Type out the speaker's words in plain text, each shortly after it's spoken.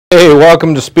Hey,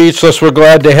 welcome to Speechless. We're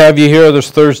glad to have you here this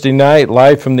Thursday night,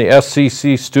 live from the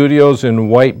SCC studios in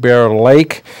White Bear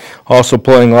Lake. Also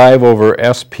playing live over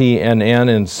SPNN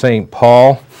in St.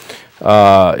 Paul.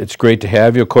 It's great to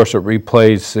have you. Of course, it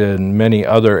replays in many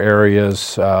other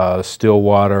areas,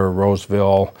 Stillwater,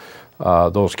 Roseville,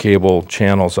 those cable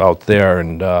channels out there,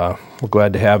 and we're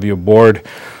glad to have you aboard.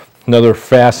 Another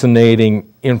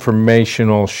fascinating,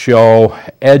 informational show,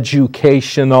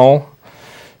 educational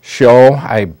show.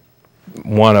 I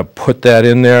want to put that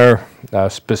in there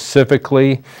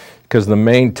specifically because the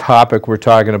main topic we're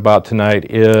talking about tonight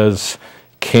is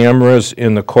cameras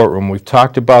in the courtroom. We've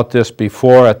talked about this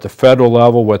before at the federal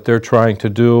level, what they're trying to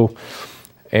do,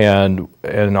 and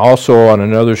also on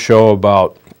another show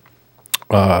about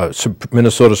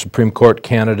Minnesota Supreme Court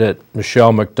candidate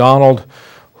Michelle McDonald,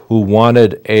 who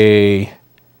wanted a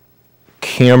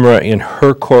camera in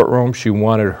her courtroom. She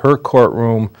wanted her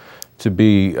courtroom to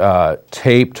be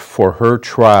taped for her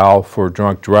trial for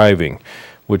drunk driving,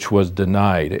 which was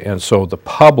denied. And so the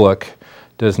public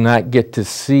does not get to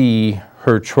see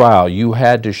her trial. You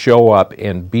had to show up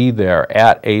and be there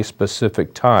at a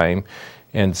specific time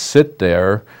and sit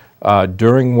there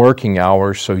during working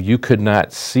hours, so you could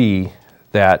not see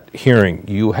that hearing.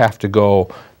 You have to go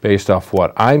based off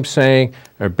what I'm saying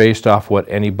or based off what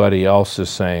anybody else is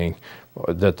saying,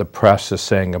 that the press is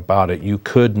saying about it. You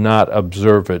could not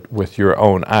observe it with your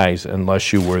own eyes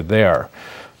unless you were there.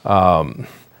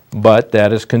 But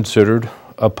that is considered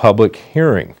a public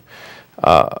hearing.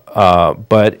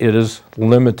 But it is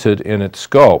limited in its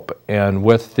scope. And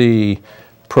with the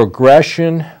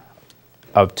progression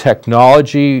of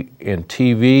technology in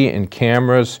TV and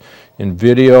cameras and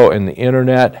video and the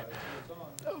internet,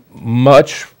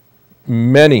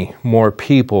 many more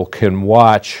people can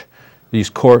watch these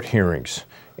court hearings,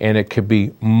 and it could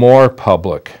be more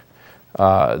public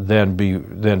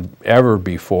than ever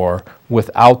before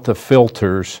without the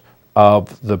filters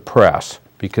of the press,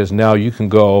 because now you can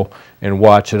go and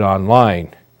watch it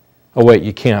online. Oh wait,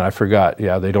 you can't, I forgot.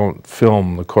 Yeah, they don't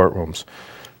film the courtrooms.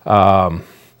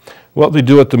 Well, they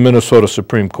do at the Minnesota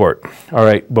Supreme Court. All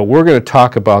right, but we're going to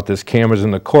talk about this cameras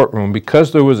in the courtroom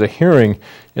because there was a hearing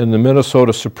in the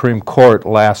Minnesota Supreme Court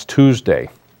last Tuesday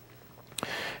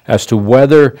as to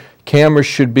whether cameras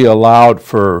should be allowed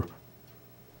for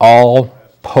all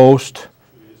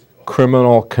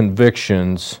post-criminal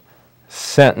convictions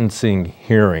sentencing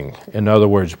hearing. In other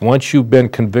words, once you've been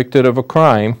convicted of a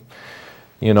crime,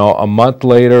 you know, a month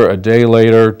later, a day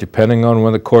later, depending on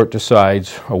when the court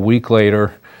decides, a week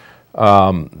later,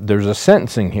 there's a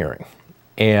sentencing hearing.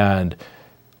 And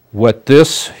what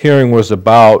this hearing was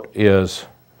about is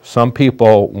some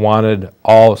people wanted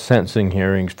all sentencing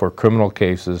hearings for criminal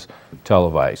cases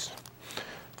televised.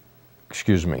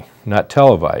 Excuse me, not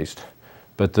televised,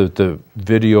 but the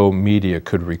video media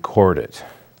could record it.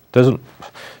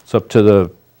 It's up to the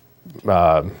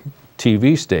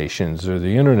TV stations or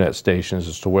the internet stations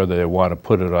as to whether they want to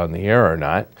put it on the air or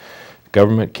not.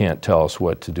 Government can't tell us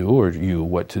what to do, or you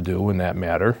what to do in that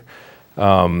matter.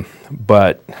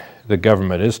 But the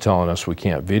government is telling us we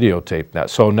can't videotape that.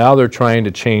 So now they're trying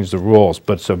to change the rules,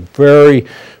 but it's a very,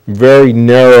 very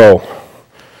narrow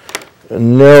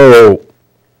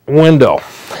window,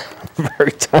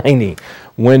 very tiny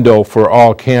window for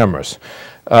all cameras.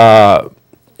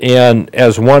 And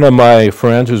as one of my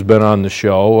friends who's been on the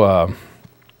show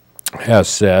has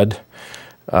said,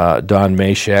 Don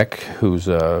Mashek, who's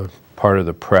a part of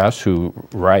the press, who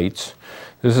writes,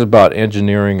 this is about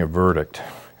engineering a verdict.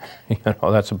 You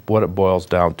know, that's what it boils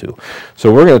down to.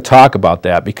 So we're going to talk about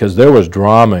that because there was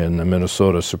drama in the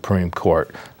Minnesota Supreme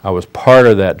Court. I was part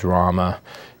of that drama,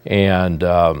 and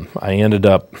I ended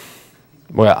up,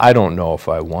 well, I don't know if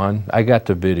I won. I got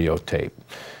the videotape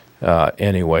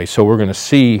anyway. So we're going to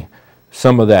see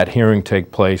some of that hearing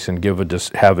take place and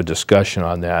have a discussion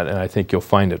on that, and I think you'll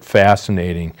find it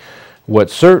fascinating what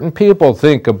certain people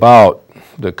think about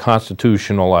the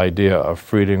constitutional idea of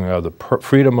freedom of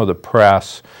the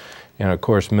press. And of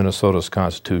course, Minnesota's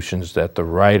constitution is that the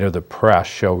right of the press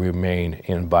shall remain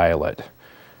inviolate.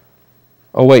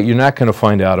 Oh wait, you're not going to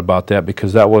find out about that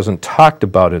because that wasn't talked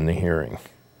about in the hearing.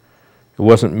 It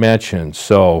wasn't mentioned,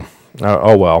 so,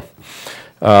 oh well.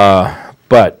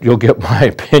 But you'll get my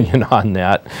opinion on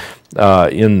that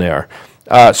in there.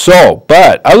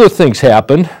 But other things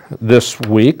happened this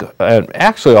week, and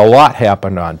actually a lot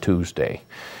happened on Tuesday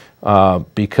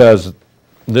because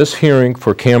this hearing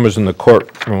for cameras in the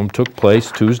courtroom took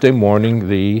place Tuesday morning,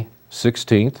 the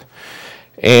 16th,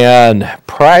 and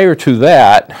prior to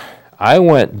that, I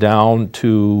went down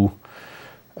to,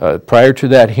 prior to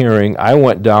that hearing, I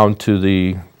went down to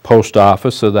the post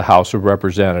office of the House of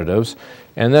Representatives,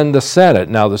 and then the Senate.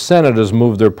 Now, the Senate has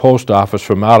moved their post office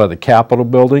from out of the Capitol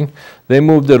building. They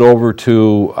moved it over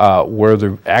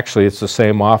to actually it's the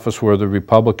same office where the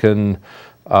Republican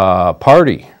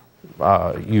Party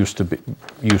used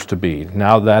to be.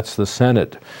 Now that's the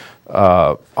Senate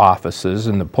offices,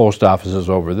 and the post office is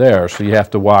over there. So you have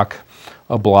to walk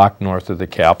a block north of the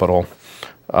Capitol,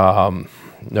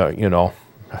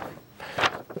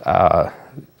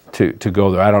 to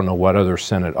go there. I don't know what other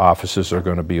Senate offices are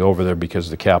going to be over there because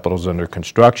the Capitol's under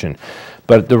construction.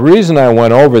 But the reason I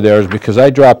went over there is because I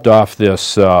dropped off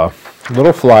this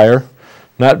little flyer,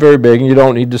 not very big, and you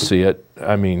don't need to see it.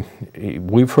 I mean,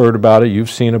 we've heard about it, you've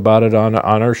seen about it on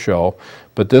our show,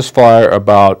 but this flyer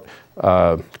about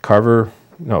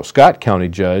Scott County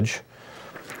Judge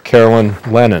Carolyn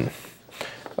Lennon,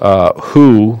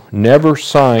 who never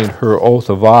signed her oath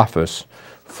of office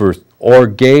or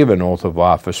gave an oath of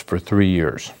office for 3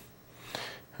 years.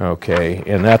 Okay,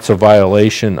 and that's a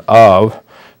violation of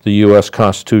the U.S.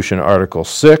 Constitution, Article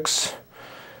 6,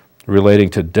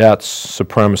 relating to debts,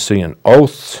 supremacy, and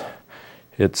oaths.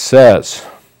 It says,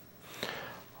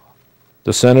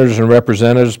 the senators and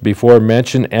representatives before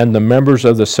mentioned and the members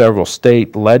of the several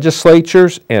state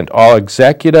legislatures and all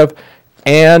executive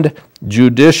and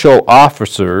judicial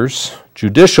officers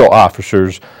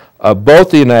of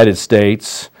both the United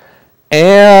States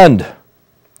and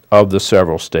of the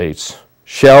several states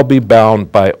shall be bound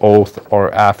by oath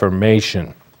or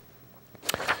affirmation.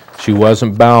 She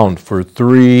wasn't bound for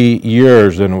 3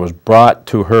 years, and it was brought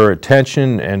to her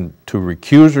attention and to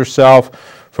recuse herself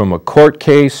from a court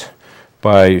case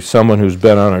by someone who's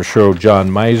been on our show, John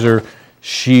Miser.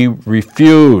 She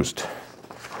refused.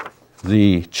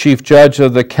 The chief judge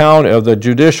of the county, of the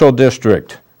judicial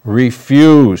district,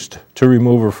 refused to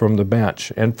remove her from the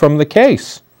bench and from the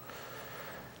case.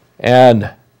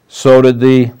 And so did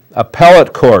the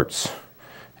appellate courts,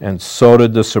 and so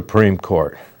did the Supreme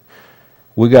Court.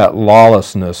 We got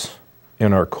lawlessness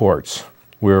in our courts.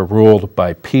 We're ruled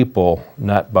by people,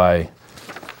 not by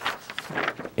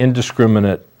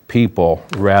indiscriminate people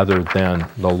rather than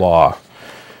the law.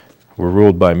 We're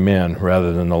ruled by men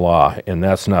rather than the law, and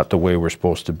that's not the way we're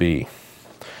supposed to be.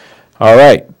 All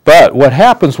right, but what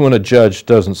happens when a judge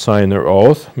doesn't sign their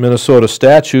oath? Minnesota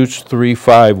Statutes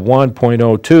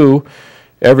 351.02,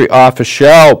 every office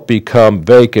shall become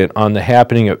vacant on the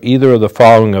happening of either of the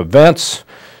following events: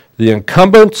 the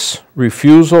incumbent's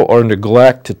refusal or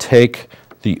neglect to take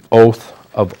the oath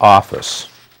of office,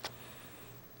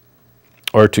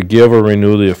 or to give or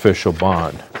renew the official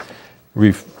bond.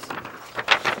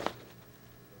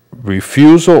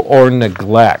 Refusal or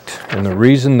neglect. And the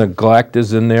reason neglect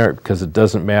is in there, because it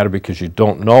doesn't matter, because you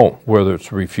don't know whether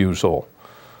it's refusal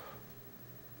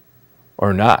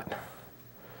or not.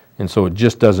 And so it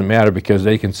just doesn't matter, because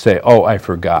they can say, oh, I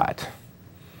forgot.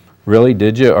 Really,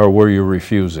 did you, or were you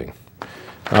refusing?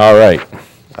 All right.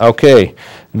 Okay.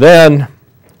 Then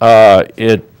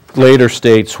it later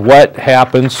states what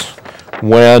happens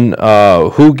when,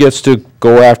 who gets to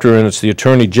go after, and it's the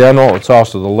Attorney General, it's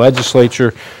also the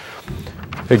legislature.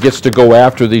 It gets to go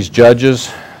after these judges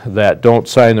that don't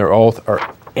sign their oath, or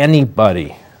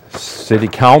anybody, city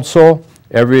council,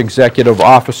 every executive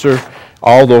officer,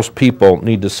 all those people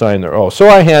need to sign their oath. So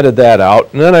I handed that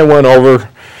out, and then I went over,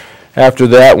 after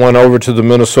that, went over to the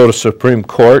Minnesota Supreme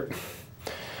Court.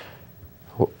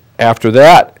 After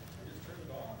that,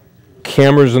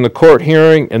 cameras in the court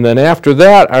hearing, and then after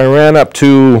that, I ran up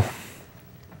to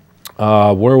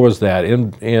where was that?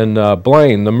 In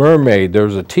Blaine, the Mermaid. There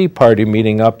was a Tea Party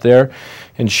meeting up there,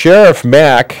 and Sheriff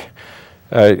Mack,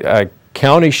 a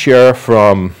county sheriff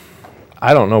from,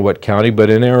 I don't know what county, but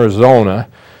in Arizona,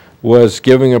 was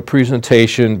giving a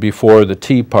presentation before the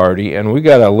Tea Party, and we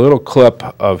got a little clip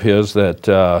of his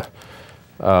that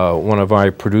one of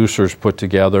our producers put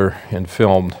together and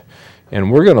filmed. And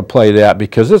we're going to play that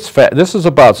because this is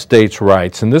about states'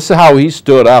 rights, and this is how he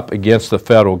stood up against the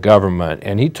federal government.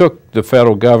 And he took the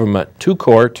federal government to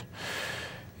court,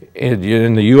 and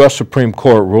the U.S. Supreme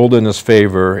Court ruled in his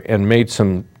favor and made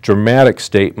some dramatic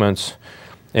statements.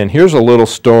 And here's a little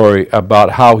story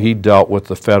about how he dealt with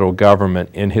the federal government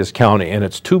in his county. And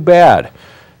it's too bad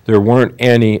there weren't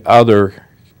any other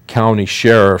county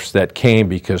sheriffs that came,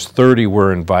 because 30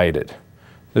 were invited.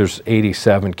 There's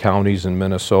 87 counties in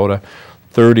Minnesota.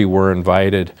 30 were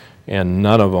invited, and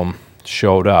none of them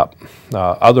showed up.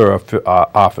 Other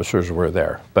officers were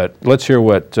there. But let's hear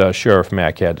what Sheriff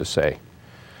Mack had to say.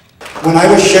 When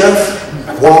I was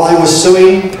sheriff, while I was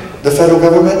suing the federal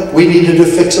government, we needed to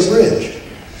fix a bridge.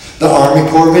 The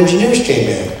Army Corps of Engineers came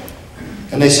in,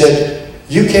 and they said,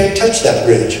 you can't touch that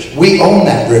bridge. We own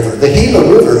that river. The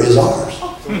Gila River is ours.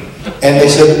 And they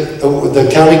said, the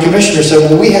county commissioner said,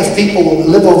 well, we have people who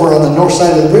live over on the north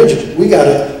side of the bridge. We got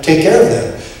to take care of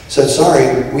them. Said,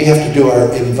 sorry, we have to do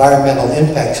our environmental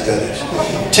impact studies.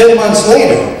 10 months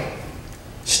later,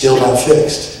 still not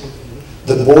fixed.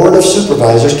 The Board of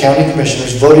Supervisors, county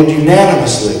commissioners, voted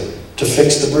unanimously to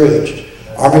fix the bridge.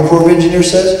 Army Corps of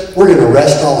Engineers says, we're going to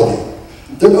arrest all of you.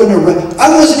 They're going to arrest. I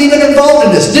wasn't even involved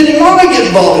in this, didn't want to get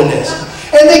involved in this.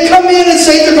 And they come in and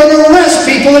say they're going to arrest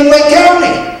people in my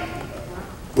county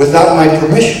without my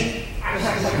permission,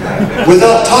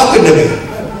 without talking to me,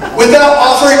 without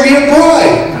offering me a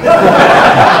bribe.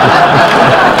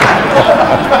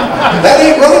 That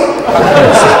ain't right.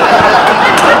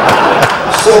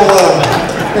 So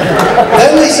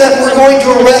then they said, we're going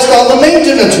to arrest all the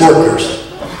maintenance workers.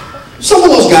 Some of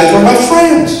those guys were my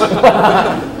friends.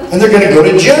 And they're going to go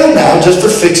to jail now just for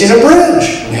fixing a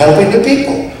bridge and helping the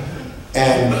people.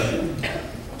 And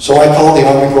so I called the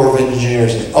Army Corps of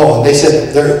Engineers. Oh, and they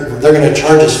said they're going to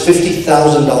charge us $50,000 a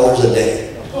day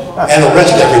and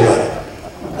arrest everybody.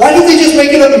 Why didn't they just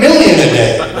make it $1 million a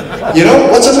day? You know,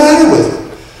 what's the matter with it?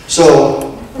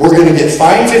 So we're going to get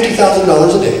fined $50,000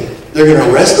 a day. They're going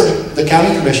to arrest the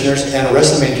county commissioners and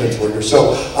arrest the maintenance workers.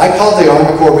 So I called the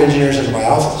Army Corps of Engineers into my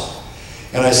office.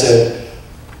 And I said,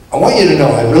 I want you to know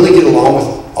I really get along with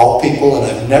all people, and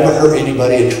I've never hurt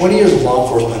anybody. In 20 years of law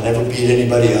enforcement, I never beat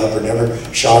anybody up or never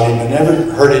shot him. I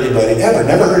never hurt anybody, ever,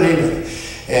 never hurt anybody.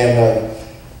 And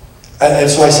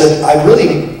so I said, I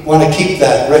really want to keep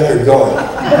that record going.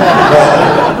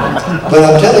 But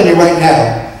I'm telling you right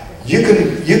now, you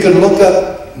can look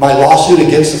up my lawsuit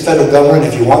against the federal government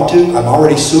if you want to. I'm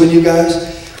already suing you guys,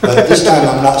 but this time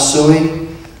I'm not suing.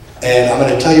 And I'm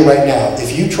going to tell you right now,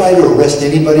 if you try to arrest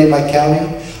anybody in my county,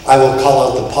 I will call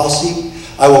out the posse.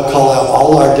 I will call out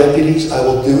all our deputies. I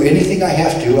will do anything I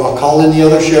have to. I'll call in the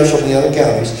other sheriffs from the other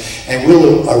counties, and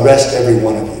we'll arrest every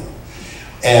one of you.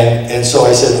 And so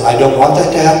I said, I don't want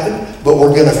that to happen, but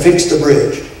we're going to fix the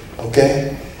bridge,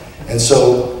 okay? And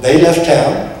so they left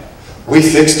town. We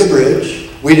fixed the bridge.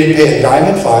 We didn't pay a dime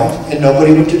in fines, and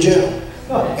nobody went to jail.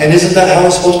 And isn't that how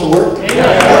it's supposed to work?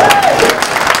 Yeah.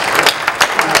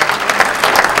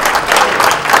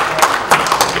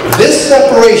 This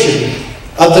separation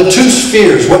of the two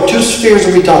spheres, what two spheres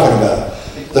are we talking about?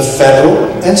 The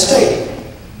federal and state,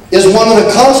 is one of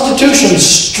the Constitution's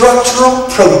structural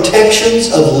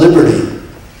protections of liberty.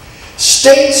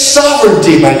 State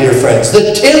sovereignty, my dear friends, the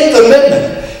 10th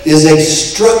Amendment, is a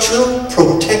structural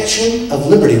protection of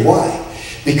liberty. Why?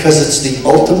 Because it's the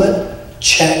ultimate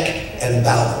check and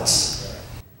balance.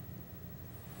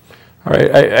 All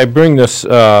right, I bring this,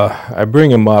 I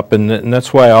bring him up, and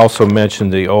that's why I also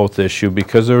mentioned the oath issue,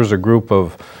 because there was a group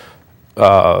of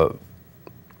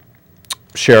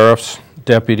sheriffs,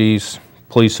 deputies,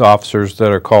 police officers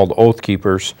that are called oath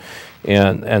keepers,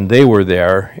 and they were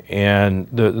there, and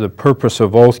the purpose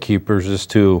of oath keepers is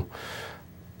to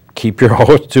keep your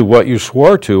oath to what you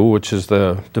swore to, which is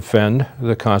to defend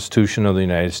the Constitution of the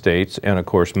United States and, of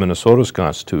course, Minnesota's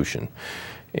Constitution.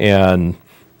 And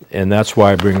that's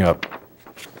why I bring up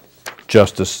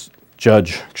Judge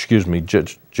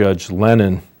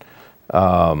Lennon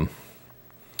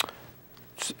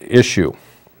issue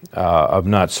of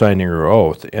not signing her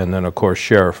oath. And then, of course,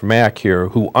 Sheriff Mack here,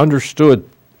 who understood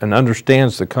and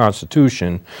understands the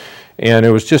Constitution. And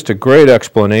it was just a great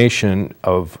explanation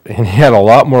of, and he had a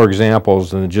lot more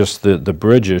examples than just the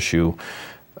bridge issue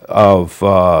of,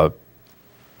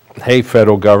 hey,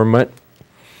 federal government,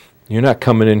 you're not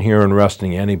coming in here and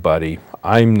arresting anybody.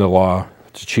 I'm the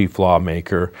chief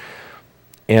lawmaker,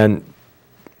 and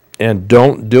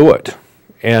don't do it.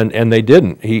 And they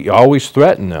didn't. He always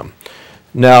threatened them.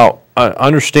 Now,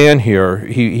 understand here,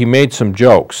 he made some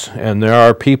jokes, and there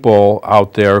are people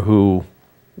out there who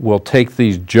will take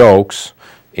these jokes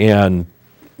and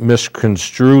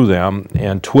misconstrue them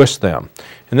and twist them.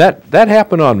 And that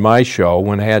happened on my show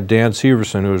when I had Dan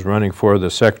Severson, who was running for the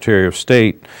Secretary of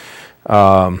State.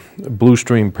 Blue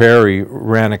Stream Prairie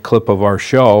ran a clip of our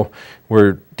show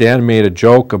where Dan made a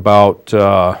joke about,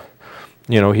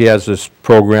 you know, he has this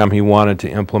program he wanted to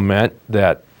implement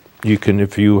that you can,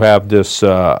 if you have this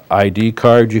ID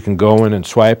card, you can go in and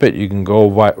swipe it, you can go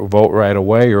vote right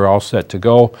away, you're all set to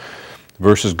go,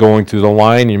 versus going through the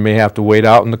line, you may have to wait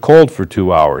out in the cold for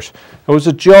 2 hours. It was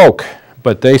a joke,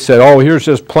 but they said, oh, here's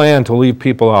this plan to leave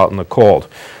people out in the cold.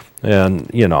 And,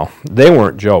 you know, they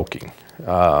weren't joking.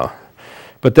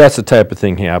 But that's the type of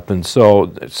thing happens.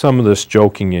 So some of this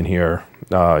joking in here,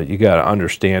 you got to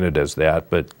understand it as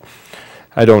that. But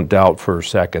I don't doubt for a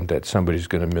second that somebody's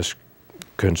going to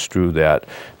misconstrue that.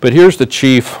 But here's the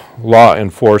chief law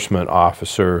enforcement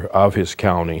officer of his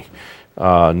county,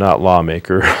 not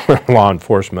lawmaker, law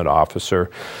enforcement officer,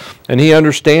 and he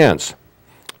understands.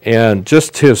 And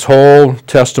just his whole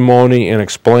testimony in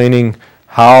explaining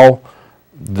how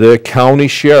the county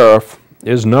sheriff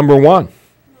is number one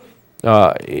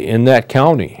in that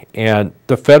county, and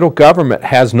the federal government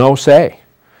has no say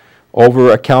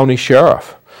over a county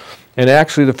sheriff. And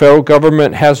actually the federal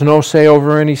government has no say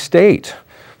over any state.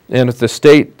 And if the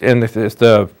state, and if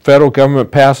the federal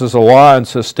government passes a law and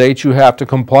says, states, you have to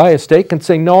comply, a state can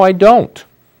say, no, I don't,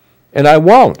 and I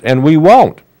won't, and we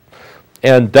won't.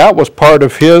 And that was part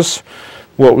of his,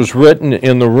 what was written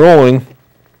in the ruling,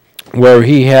 where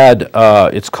he had,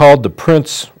 it's called the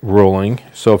Prince ruling.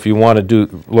 So if you want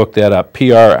to look that up,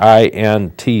 P-R-I-N-T-Z,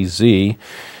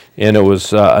 and it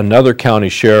was another county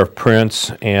sheriff,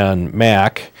 Prince and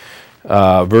Mack,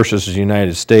 versus the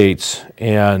United States,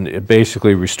 and it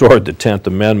basically restored the 10th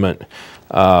Amendment.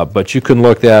 But you can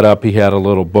look that up. He had a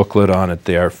little booklet on it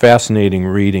there. Fascinating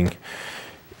reading.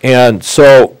 And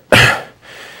so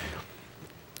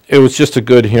it was just a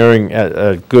good hearing,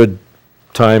 a good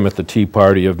time at the Tea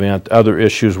Party event. Other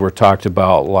issues were talked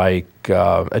about, like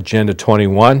Agenda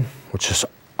 21, which is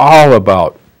all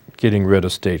about getting rid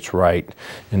of states' right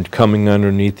and coming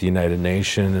underneath the United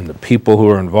Nations and the people who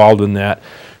are involved in that,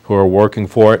 who are working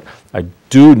for it. I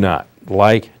do not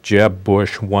like Jeb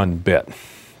Bush one bit,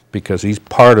 because he's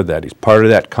part of that. He's part of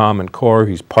that Common Core.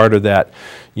 He's part of that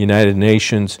United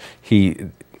Nations.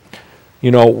 You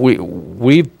know,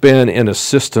 we've been in a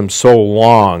system so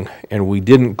long and we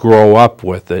didn't grow up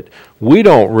with it. We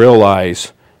don't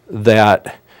realize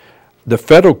that the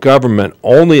federal government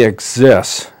only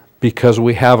exists because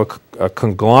we have a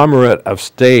conglomerate of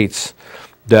states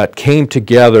that came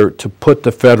together to put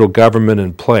the federal government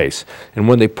in place. And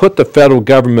when they put the federal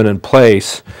government in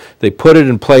place, they put it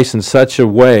in place in such a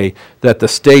way that the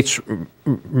states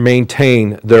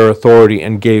maintain their authority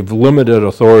and gave limited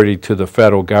authority to the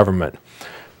federal government.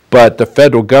 But the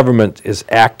federal government is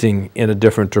acting in a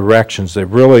different directions.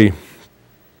 They've really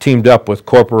teamed up with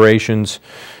corporations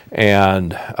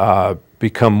and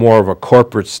become more of a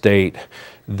corporate state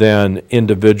than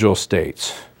individual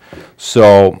states.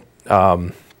 So,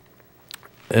 and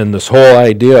this whole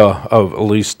idea of at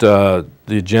least the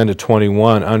Agenda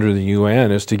 21 under the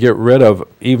UN is to get rid of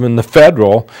even the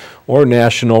federal or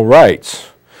national rights.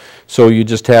 So you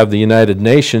just have the United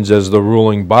Nations as the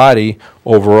ruling body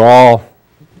over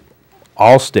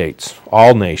all states,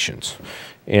 all nations.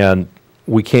 And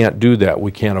we can't do that.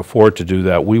 We can't afford to do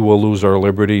that. We will lose our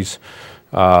liberties.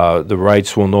 The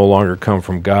rights will no longer come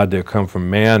from God. They'll come from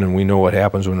man, and we know what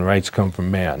happens when rights come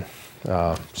from man.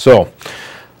 So,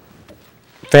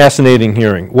 fascinating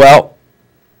hearing. Well,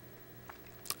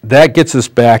 that gets us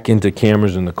back into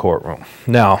cameras in the courtroom.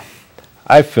 Now,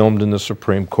 I've filmed in the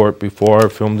Supreme Court before.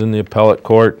 I've filmed in the appellate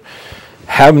court.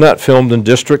 Have not filmed in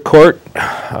district court.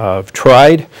 I've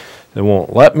tried. They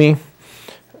won't let me.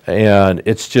 And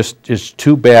it's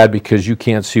too bad because you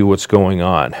can't see what's going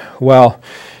on. Well,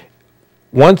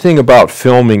 one thing about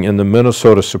filming in the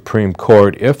Minnesota Supreme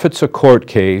Court, if it's a court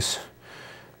case,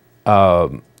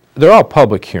 they're all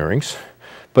public hearings,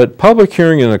 but public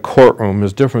hearing in a courtroom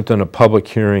is different than a public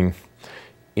hearing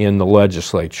in the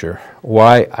legislature.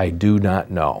 Why? I do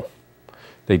not know.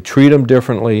 They treat them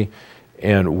differently,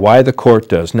 and why the court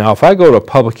does. Now, if I go to a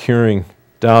public hearing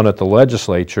down at the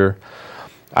legislature,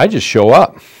 I just show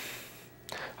up.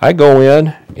 I go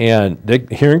in, and the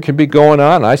hearing can be going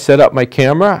on. I set up my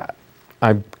camera.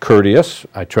 I'm courteous.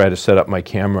 I try to set up my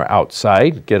camera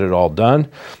outside, get it all done.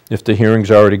 If the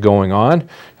hearing's already going on,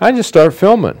 I just start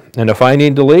filming. And if I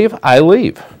need to leave, I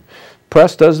leave.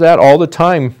 Press does that all the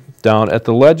time down at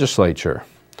the legislature.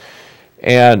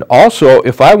 And also,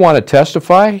 if I want to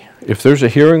testify, if there's a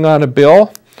hearing on a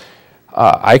bill,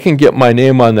 I can get my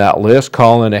name on that list,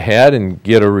 call in ahead, and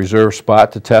get a reserved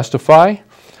spot to testify.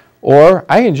 Or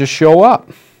I can just show up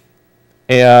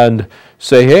and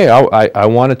say, hey, I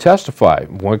want to testify.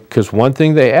 Because one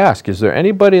thing they ask, is there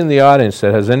anybody in the audience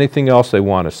that has anything else they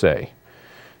want to say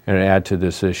and add to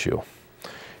this issue?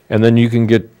 And then you can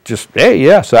get just, hey,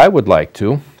 yes, I would like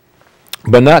to.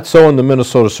 But not so in the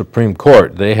Minnesota Supreme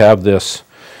Court. They have this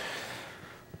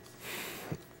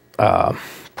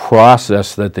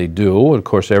process that they do. Of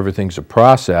course, everything's a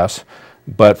process.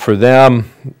 But for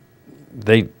them,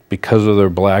 because of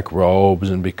their black robes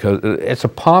and because it's a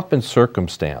pomp and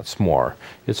circumstance more.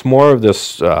 It's more of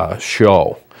this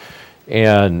show.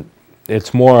 And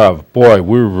it's more of, boy,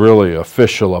 we're really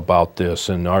official about this,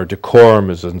 and our decorum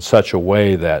is in such a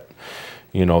way that,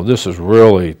 you know, this is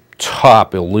really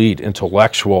top elite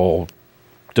intellectual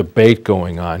debate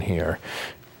going on here.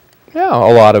 Yeah,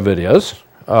 a lot of it is,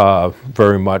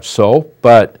 very much so,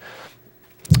 but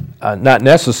Not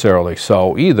necessarily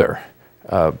so either,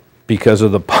 because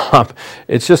of the pomp.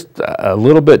 It's just a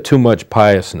little bit too much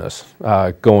piousness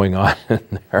going on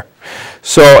in there.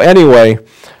 So anyway,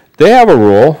 they have a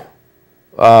rule.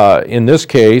 In this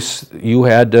case, you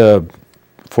had to,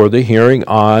 for the hearing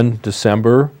on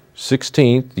December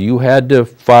 16th, you had to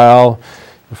file,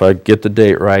 if I get the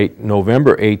date right,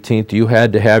 November 18th, you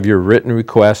had to have your written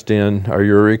request in, or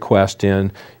your request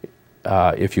in,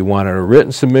 if you wanted a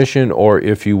written submission or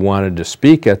if you wanted to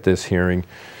speak at this hearing,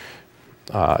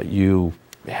 you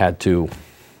had to,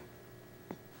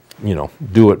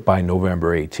 do it by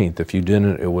November 18th. If you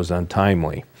didn't, it was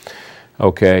untimely.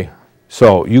 Okay,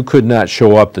 so you could not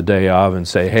show up the day of and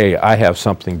say, hey, I have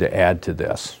something to add to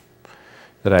this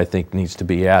that I think needs to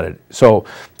be added. So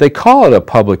they call it a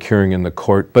public hearing in the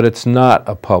court, but it's not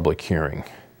a public hearing.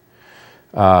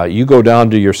 You go down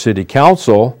to your city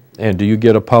council, and do you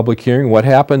get a public hearing? What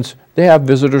happens? They have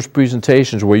visitors'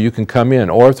 presentations where you can come in,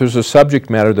 or if there's a subject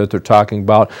matter that they're talking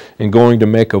about and going to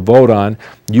make a vote on,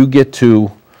 you get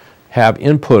to have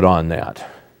input on that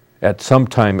at some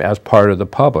time as part of the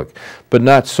public, but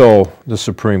not so the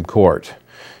Supreme Court.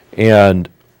 And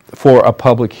for a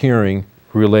public hearing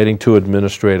relating to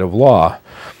administrative law.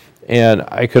 And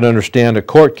I could understand a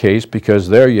court case because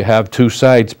there you have two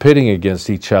sides pitting against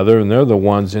each other and they're the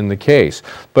ones in the case.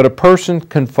 But a person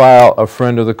can file a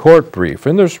friend of the court brief,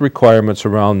 and there's requirements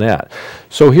around that.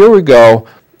 So here we go,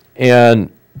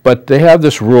 but they have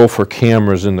this rule for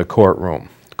cameras in the courtroom.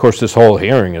 Of course, this whole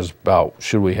hearing is about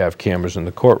should we have cameras in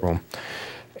the courtroom.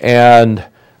 And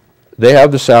they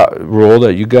have this rule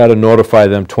that you got to notify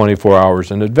them 24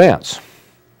 hours in advance.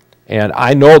 And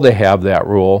I know they have that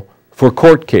rule for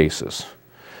court cases.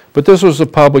 But this was a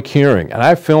public hearing, and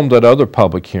I filmed at other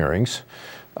public hearings.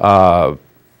 They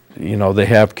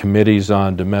have committees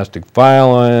on domestic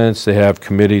violence, they have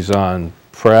committees on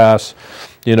press,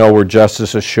 where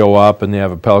justices show up and they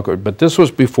have appellate court. But this was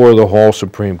before the whole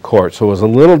Supreme Court, so it was a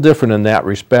little different in that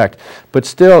respect. But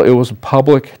still, it was a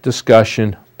public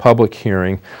discussion, public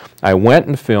hearing. I went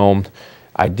and filmed.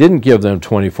 I didn't give them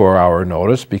 24-hour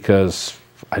notice because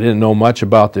I didn't know much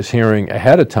about this hearing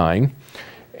ahead of time,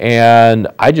 and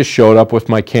I just showed up with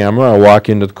my camera. I walk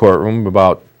into the courtroom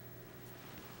about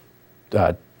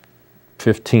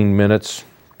 15 minutes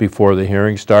before the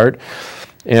hearing start,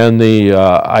 and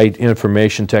the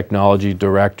information technology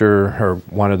director or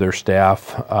one of their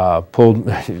staff pulled,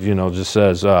 just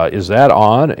says, is that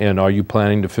on, and are you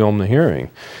planning to film the hearing?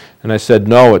 And I said,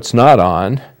 no, it's not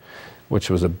on, which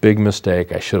was a big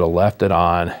mistake. I should have left it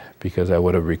on, because I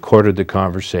would have recorded the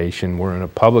conversation. We're in a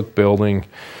public building,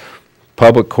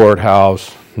 public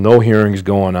courthouse, no hearings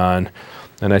going on.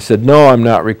 And I said, no, I'm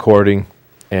not recording,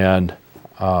 and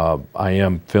I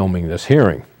am filming this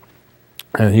hearing.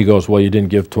 And he goes, well, you didn't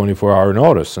give 24-hour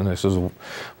notice. And I says,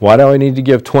 why do I need to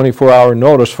give 24-hour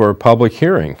notice for a public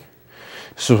hearing?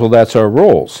 He says, well, that's our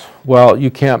rules. Well, you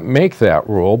can't make that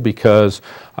rule because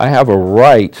I have a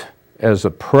right as a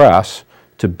press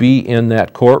to be in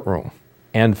that courtroom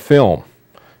and film,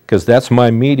 because that's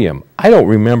my medium. I don't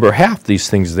remember half these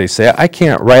things they say. I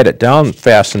can't write it down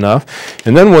fast enough,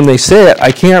 and then when they say it,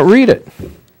 I can't read it.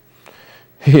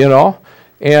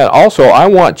 And also, I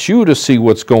want you to see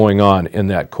what's going on in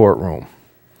that courtroom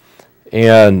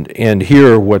and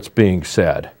hear what's being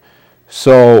said.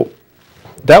 So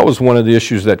that was one of the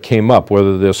issues that came up,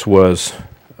 whether this was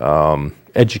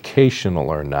educational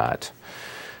or not.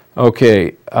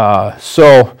 Okay,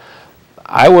 so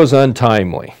I was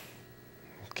untimely,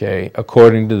 okay,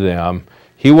 according to them.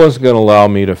 He wasn't going to allow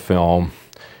me to film,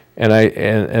 and I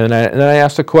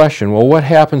asked the question, well, what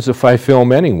happens if I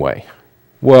film anyway?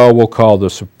 Well, we'll tell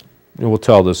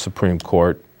the Supreme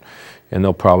Court, and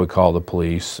they'll probably call the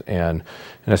police. And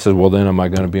I said, well, then am I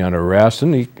going to be under arrest?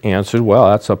 And he answered, well,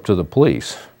 that's up to the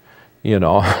police,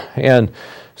 And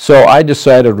so I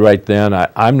decided right then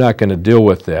I'm not going to deal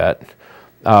with that.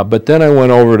 But then I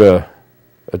went over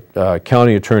to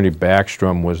County Attorney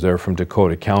Backstrom was there from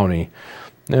Dakota County,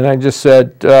 and I just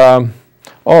said, I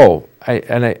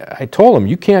told him,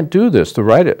 you can't do this. The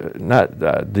right,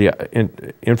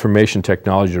 information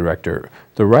technology director,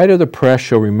 the right of the press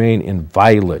shall remain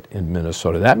inviolate in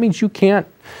Minnesota. That means you can't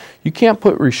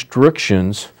put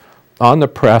restrictions on the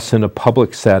press in a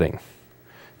public setting,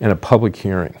 in a public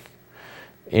hearing,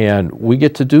 and we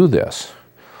get to do this.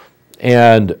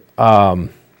 And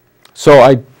so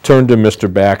I turned to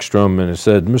Mr. Backstrom and I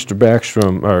said, Mr.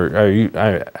 Backstrom,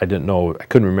 I didn't know, I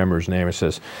couldn't remember his name. I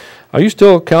says, are you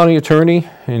still a county attorney?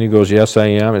 And he goes, yes, I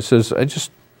am. It says,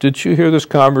 did you hear this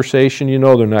conversation?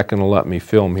 They're not going to let me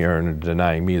film here and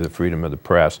denying me the freedom of the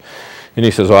press. And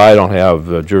he says, I don't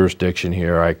have jurisdiction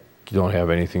here. I don't have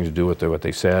anything to do with what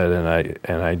they said.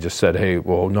 And I just said, hey,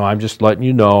 well, no, I'm just letting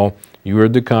you know. You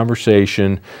heard the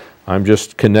conversation. I'm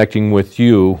just connecting with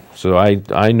you, so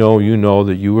I know you know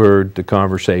that you heard the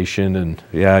conversation, and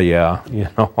yeah, you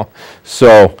know.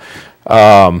 So,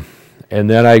 and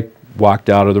then I walked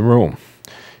out of the room,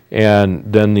 and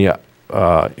then the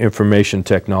information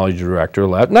technology director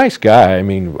left. Nice guy. I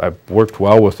mean, I've worked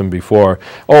well with him before.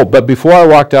 Oh, but before I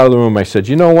walked out of the room, I said,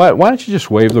 you know what? Why don't you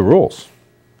just waive the rules?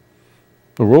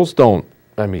 The rules don't,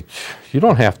 I mean, you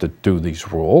don't have to do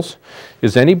these rules.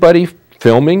 Is anybody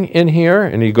filming in here?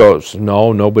 And he goes,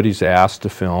 no, nobody's asked to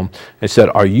film. I said,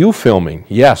 are you filming?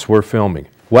 Yes, we're filming.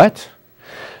 What?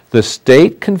 The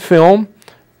state can film,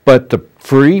 but the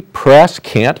free press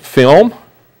can't film?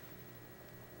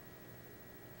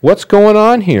 What's going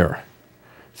on here?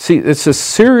 See, it's a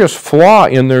serious flaw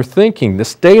in their thinking. The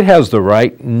state has the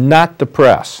right, not the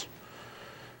press.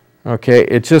 Okay,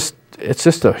 it's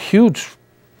just a huge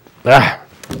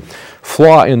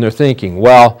flaw in their thinking.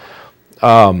 Well,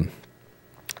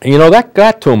 you know, that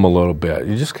got to him a little bit.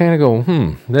 You just kind of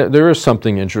go, there is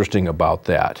something interesting about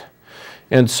that.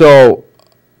 And so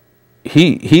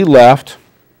he left,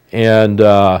 and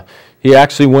he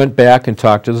actually went back and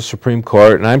talked to the Supreme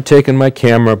Court, and I'm taking my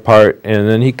camera apart, and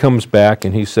then he comes back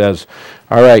and he says,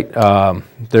 all right,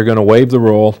 they're going to waive the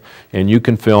rule, and you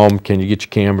can film. Can you get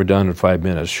your camera done in 5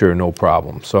 minutes? Sure, no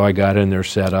problem. So I got in there,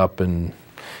 set up, and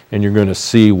you're going to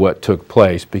see what took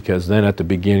place, because then at the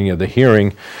beginning of the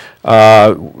hearing,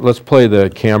 let's play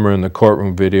the camera in the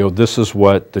courtroom video. This is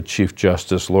what the Chief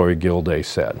Justice Lori Gilday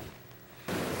said.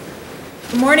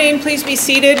 Good morning. Please be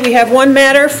seated. We have one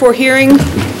matter for hearing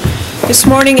this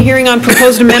morning, a hearing on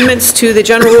proposed amendments to the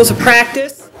general rules of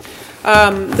practice.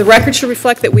 The record should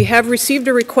reflect that we have received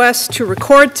a request to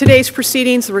record today's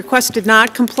proceedings. The request did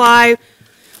not comply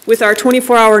with our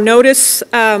 24-hour notice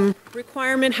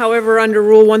requirement. However, under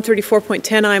Rule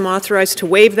 134.10, I am authorized to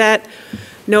waive that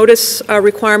notice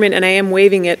requirement, and I am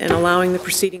waiving it and allowing the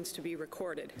proceedings to be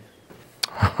recorded.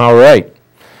 All right.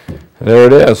 There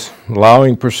it is.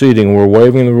 Allowing proceeding. We're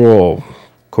waiving the rule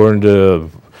according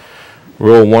to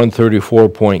Rule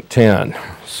 134.10.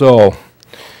 So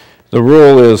the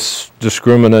rule is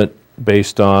discriminate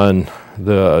based on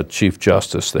the Chief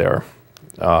Justice there,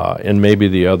 and maybe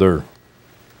the other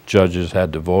justices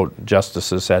had to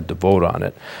vote on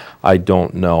it. I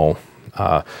don't know,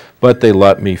 but they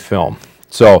let me film.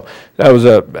 So that was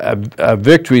a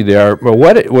victory there. But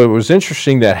what was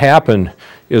interesting that happened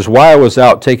is while I was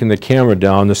out taking the camera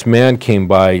down, this man came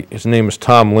by. His name is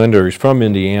Tom Linder. He's from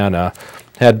Indiana,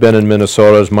 had been in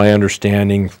Minnesota, is my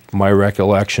understanding, my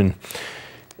recollection,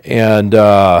 and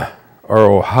or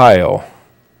Ohio.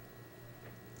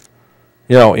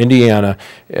 You know, Indiana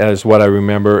is what I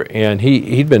remember, and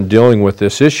he'd been dealing with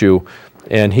this issue,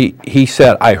 and he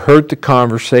said, I heard the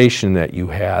conversation that you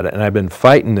had, and I've been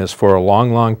fighting this for a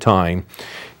long, long time,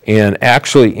 and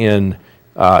actually in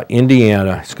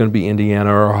Indiana, it's going to be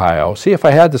Indiana or Ohio. See, if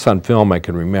I had this on film, I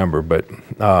could remember, but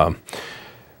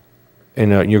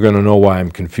and you're going to know why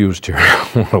I'm confused here a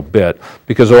little bit,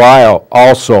 because Ohio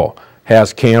also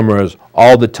has cameras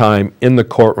all the time in the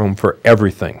courtroom for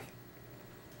everything.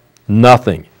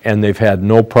 Nothing, and they've had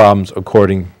no problems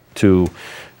according to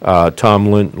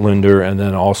Tom Linder, and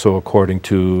then also according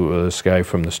to this guy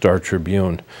from the Star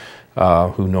Tribune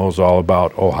who knows all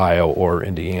about Ohio or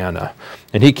Indiana.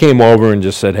 And he came over and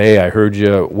just said, hey, I heard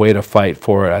you, way to fight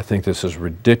for it. I think this is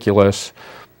ridiculous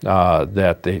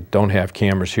that they don't have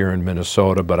cameras here in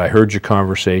Minnesota, but I heard your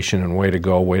conversation, and way to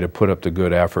go, way to put up the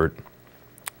good effort.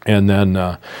 And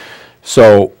then,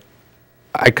 so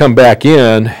I come back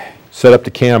in, set up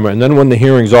the camera, and then when the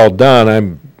hearing's all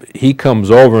done, he comes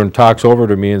over and talks over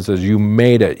to me and says, you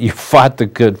made it. You fought the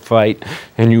good fight,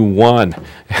 and you won.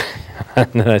 And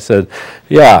then I said,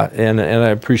 yeah, and I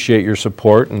appreciate your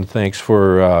support, and thanks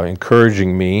for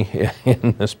encouraging me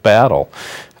in this battle.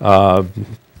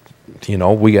 You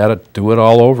know, we got to do it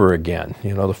all over again.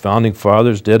 You know, the Founding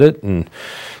Fathers did it, and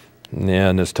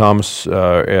as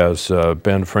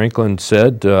Ben Franklin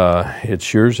said,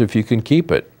 it's yours if you can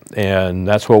keep it. And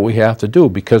that's what we have to do,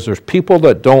 because there's people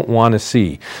that don't want to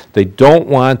see. They don't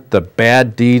want the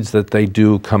bad deeds that they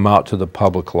do come out to the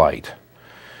public light.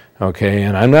 Okay,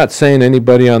 and I'm not saying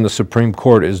anybody on the Supreme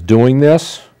Court is doing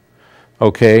this,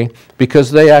 okay, because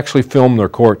they actually film their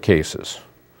court cases.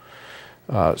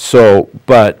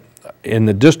 But in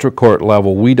the district court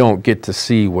level, we don't get to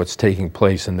see what's taking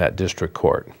place in that district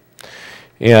court.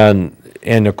 And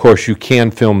of course, you can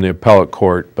film the appellate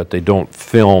court, but they don't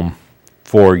film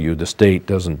for you. The state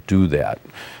doesn't do that,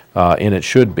 and it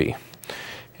should be.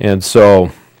 And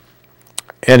so,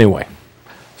 anyway,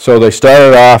 so they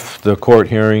started off the court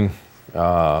hearing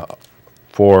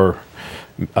for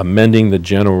amending the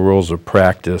general rules of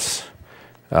practice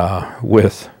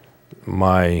with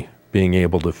my being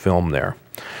able to film there.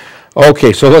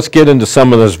 Okay, so let's get into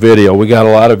some of this video. We got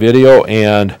a lot of video,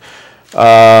 and we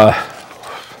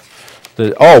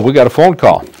got a phone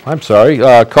call. I'm sorry.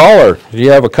 Caller, do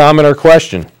you have a comment or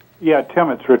question? Yeah, Tim,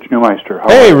 it's Rich Newmeister.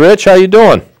 Hey, Rich, how you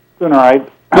doing? Doing all right.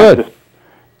 Good.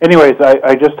 Anyways,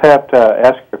 I just have to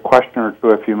ask a question or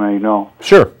two, if you may know.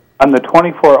 Sure. On the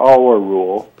 24-hour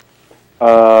rule,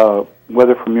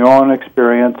 whether from your own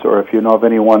experience or if you know of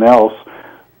anyone else,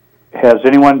 has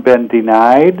anyone been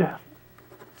denied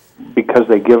because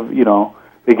they give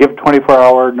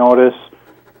 24-hour notice?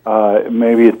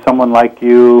 Maybe it's someone like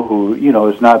you who,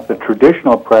 is not the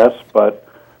traditional press, but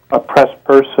a press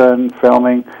person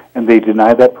filming, and they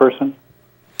deny that person?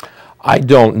 I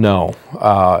don't know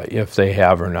if they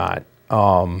have or not.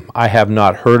 I have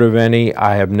not heard of any.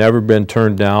 I have never been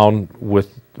turned down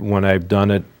when I've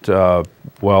done it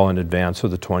well in advance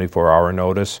of the 24-hour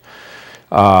notice.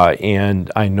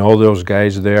 And I know those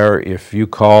guys there. If you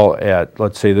call at,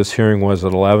 let's say this hearing was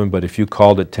at 11, but if you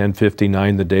called at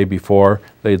 10:59 the day before,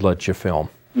 they'd let you film.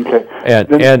 Okay.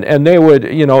 And they would,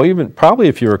 even probably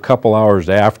if you're a couple hours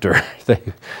after,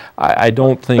 I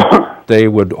don't think they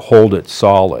would hold it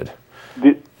solid.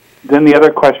 Then the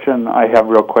other question I have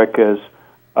real quick is,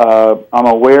 I'm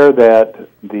aware that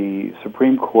the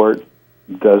Supreme Court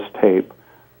does tape.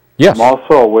 Yes. I'm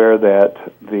also aware that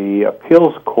the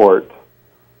appeals court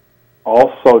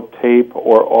also tape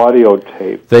or audio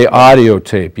tape. They audio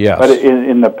tape, yes. But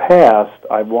in the past,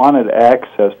 I've wanted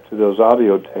access to those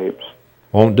audio tapes.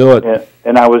 Won't do it.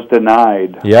 And I was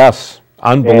denied. Yes,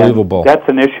 unbelievable. And that's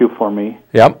an issue for me.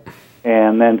 Yep.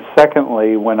 And then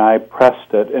secondly, when I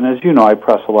pressed it, and as you know, I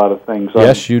press a lot of things.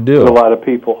 Yes, you do. With a lot of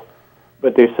people.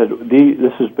 But they said,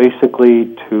 this is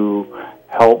basically to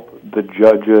help the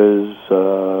judges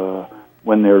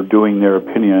when they're doing their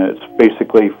opinion. It's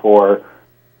basically for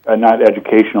not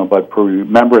educational, but for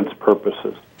remembrance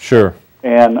purposes. Sure.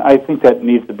 And I think that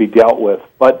needs to be dealt with.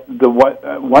 But the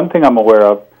one thing I'm aware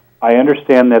of, I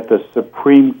understand that the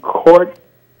Supreme Court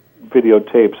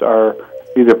videotapes are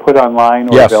either put online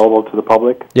or available to the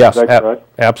public. Yes, is that correct?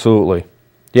 Absolutely.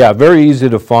 Yeah, very easy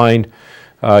to find.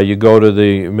 You go to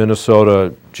the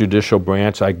Minnesota Judicial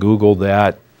Branch. I Googled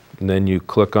that, and then you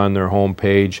click on their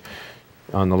homepage.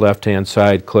 On the left-hand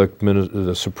side, click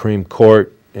the Supreme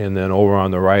Court, and then over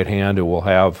on the right-hand, it will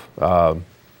have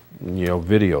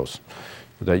videos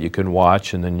that you can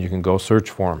watch, and then you can go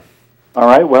search for them. All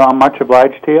right. Well, I'm much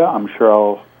obliged to you. I'm sure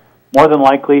I'll more than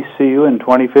likely see you in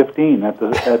 2015 at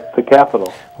the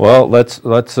Capitol. Well, let's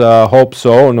hope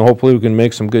so, and hopefully we can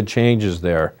make some good changes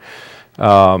there.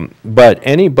 But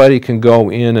anybody can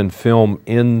go in and film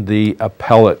in the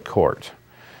appellate court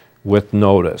with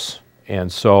notice, and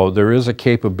so there is a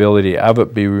capability of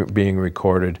it being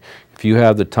recorded. If you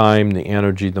have the time, the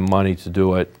energy, the money to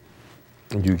do it,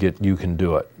 you can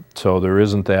do it. So there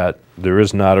is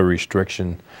not a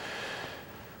restriction.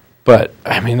 But,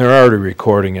 I mean, they're already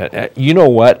recording it. You know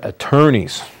what?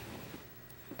 Attorneys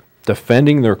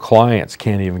defending their clients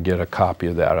can't even get a copy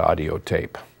of that audio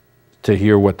tape to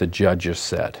hear what the judges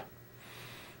said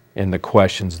and the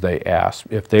questions they asked.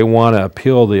 If they want to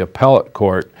appeal the appellate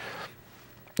court,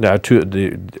 to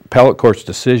the appellate court's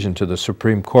decision to the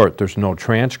Supreme Court, there's no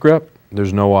transcript,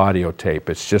 there's no audio tape.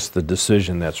 It's just the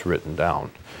decision that's written down.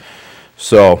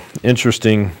 So,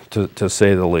 interesting to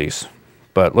say the least.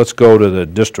 But let's go to the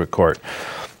district court.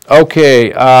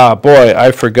 Okay, boy,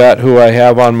 I forgot who I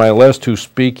have on my list who's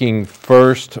speaking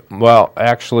first. Well,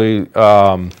 actually,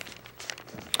 I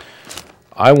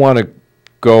want to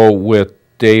go with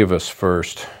Davis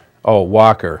first. Oh,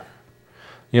 Walker.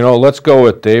 Let's go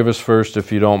with Davis first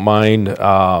if you don't mind,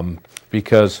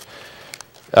 because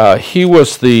he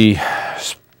was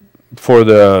for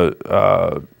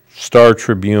the Star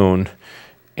Tribune,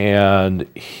 and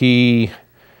he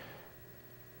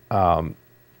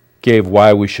gave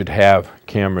why we should have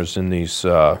cameras in these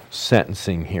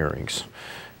sentencing hearings.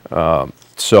 And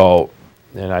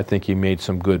I think he made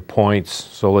some good points,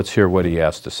 so let's hear what he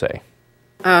has to say.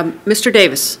 Mr.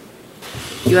 Davis,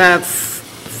 you have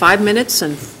 5 minutes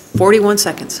and 41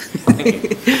 seconds.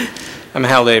 I'm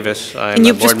Hal Davis. I'm Can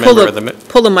you a board just member of the...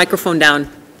 pull the microphone down?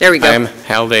 There we go. I'm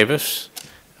Hal Davis.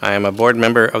 I am a board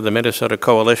member of the Minnesota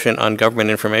Coalition on Government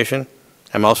Information.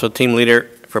 I'm also team leader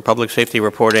for public safety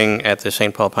reporting at the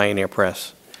St. Paul Pioneer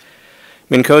Press.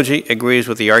 Minkoji agrees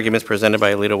with the arguments presented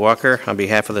by Alita Walker on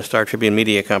behalf of the Star Tribune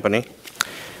Media Company.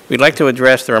 We'd like to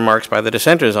address the remarks by the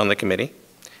dissenters on the committee.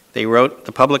 They wrote,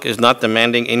 "The public is not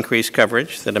demanding increased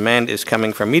coverage. The demand is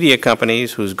coming from media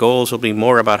companies whose goals will be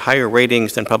more about higher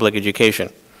ratings than public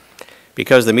education.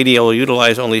 Because the media will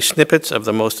utilize only snippets of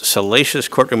the most salacious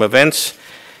courtroom events,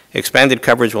 expanded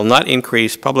coverage will not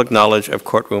increase public knowledge of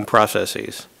courtroom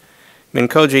processes."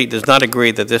 Minkoji does not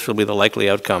agree that this will be the likely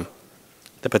outcome.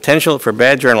 The potential for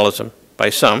bad journalism by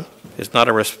some is not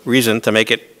a reason to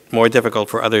make it more difficult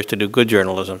for others to do good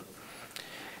journalism.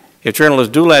 If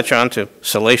journalists do latch on to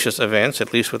salacious events,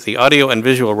 at least with the audio and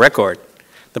visual record,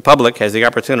 the public has the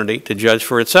opportunity to judge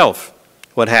for itself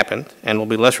what happened and will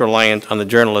be less reliant on the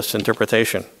journalist's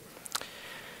interpretation.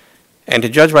 And to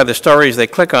judge by the stories they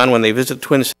click on when they visit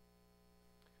Twin Cities.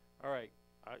 All right.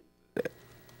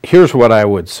 Here's what I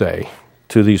would say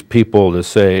to these people to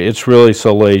say it's really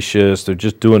salacious, they're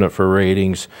just doing it for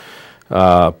ratings.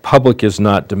 Public is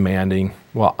not demanding,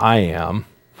 well, I am,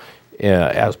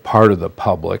 as part of the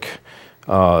public,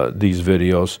 these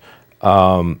videos.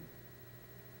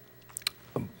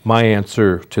 My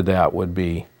answer to that would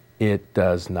be, it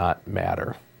does not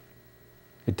matter.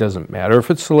 It doesn't matter if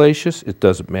it's salacious, it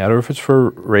doesn't matter if it's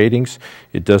for ratings,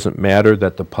 it doesn't matter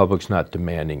that the public's not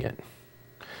demanding it.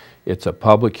 It's a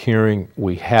public hearing.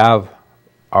 We have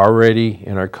already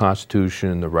in our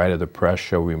Constitution, the right of the press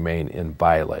shall remain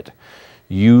inviolate.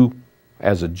 You,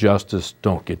 as a justice,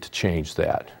 don't get to change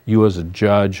that. You, as a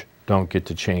judge, don't get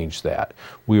to change that.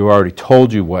 We've already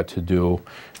told you what to do.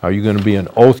 Are you going to be an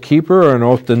oath keeper or an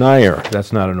oath denier?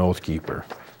 That's not an oath keeper.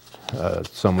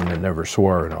 Someone that never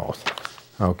swore an oath.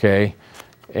 Okay?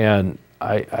 And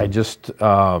I just,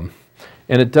 and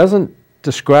it doesn't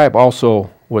describe also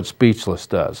what Speechless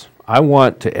does. I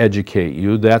want to educate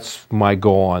you. That's my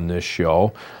goal on this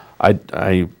show.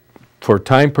 For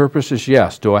time purposes,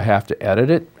 yes. Do I have to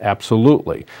edit it?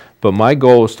 Absolutely. But my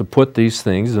goal is to put these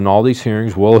things, and all these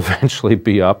hearings will eventually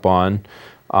be up on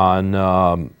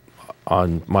my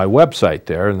website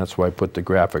there, and that's why I put the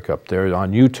graphic up there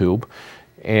on YouTube.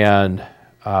 And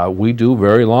we do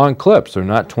very long clips. They're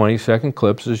not 20-second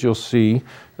clips, as you'll see.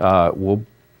 We'll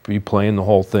be playing the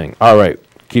whole thing. All right,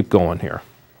 keep going here.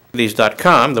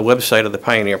 These.com, the website of the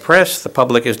Pioneer Press, the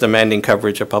public is demanding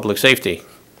coverage of public safety.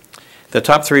 The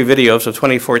top 3 videos of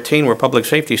 2014 were public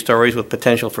safety stories with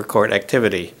potential for court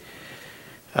activity.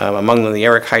 Among them, the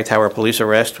Eric Hightower police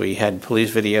arrest. We had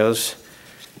police videos.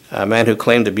 A man who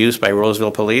claimed abuse by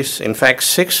Roseville police. In fact,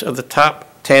 6 of the top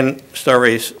 10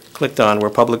 stories clicked on were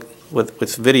public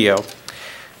with video,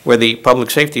 were the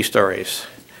public safety stories,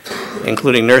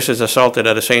 including nurses assaulted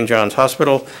at a St. John's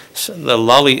hospital, the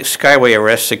Lolly Skyway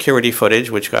arrest security footage,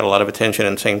 which got a lot of attention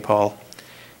in St. Paul,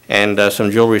 and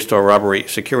some jewelry store robbery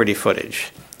security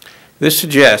footage. This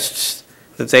suggests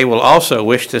that they will also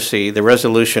wish to see the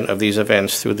resolution of these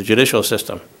events through the judicial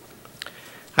system.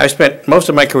 I've spent most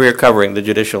of my career covering the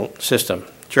judicial system.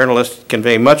 Journalists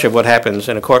convey much of what happens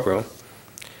in a courtroom,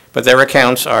 but their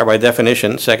accounts are, by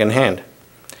definition, secondhand.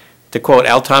 To quote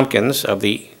Al Tompkins of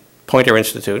the Poynter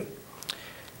Institute,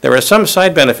 "There are some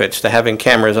side benefits to having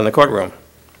cameras in the courtroom.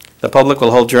 The public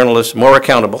will hold journalists more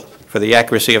accountable for the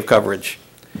accuracy of coverage.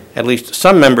 At least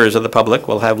some members of the public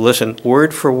will have listened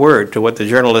word for word to what the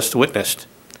journalists witnessed.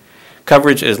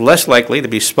 Coverage is less likely to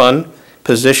be spun,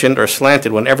 positioned, or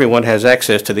slanted when everyone has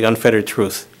access to the unfettered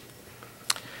truth.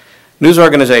 News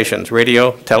organizations,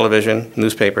 radio, television,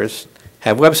 newspapers,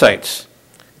 have websites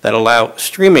that allow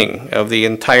streaming of the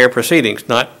entire proceedings,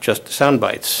 not just sound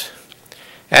bites.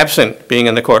 Absent being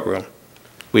in the courtroom,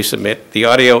 we submit the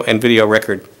audio and video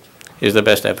record is the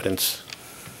best evidence."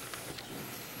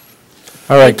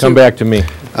 All right, come back to me.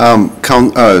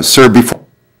 Sir,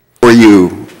 before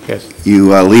you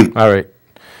leave. All right.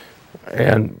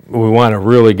 And we want to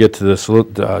really get to this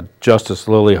Justice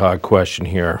Lillyhog question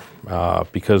here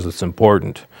because it's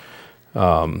important.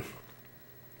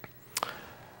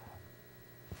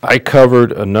 I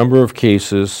covered a number of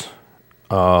cases,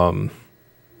 but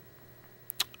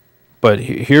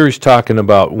here he's talking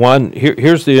about one.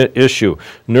 Here's the issue: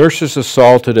 nurses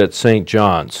assaulted at St.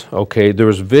 John's. Okay, there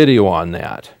was video on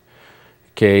that.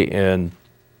 Okay, and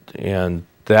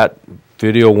that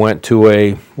video went to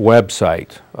a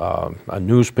website, a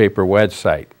newspaper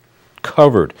website,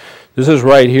 covered. This is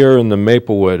right here in the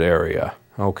Maplewood area.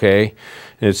 Okay,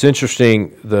 and it's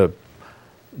interesting. The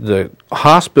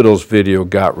hospital's video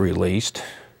got released,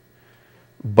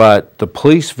 but the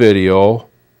police video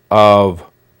of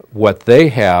what they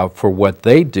have for what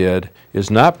they did is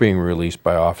not being released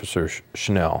by Officer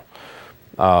Schnell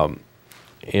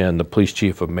and the police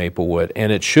chief of Maplewood,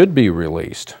 and it should be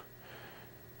released.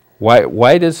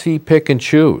 Why does he pick and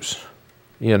choose,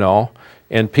 you know?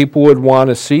 And people would want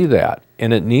to see that,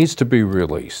 and it needs to be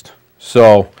released.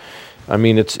 So I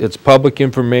mean, it's public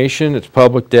information, it's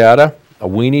public data.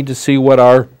 We need to see what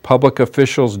our public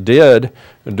officials did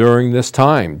during this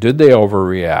time. Did they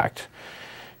overreact?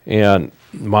 And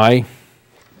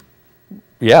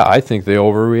yeah, I think they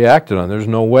overreacted. There's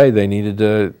no way they needed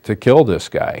to kill this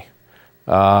guy.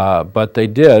 But they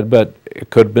did, but it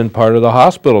could have been part of the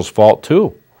hospital's fault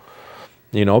too.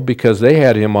 You know, because they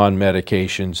had him on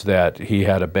medications that he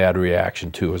had a bad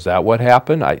reaction to. Is that what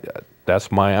happened?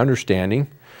 That's my understanding.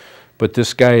 But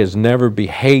this guy has never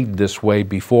behaved this way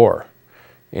before.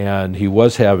 And he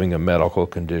was having a medical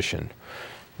condition.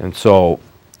 And so,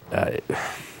 and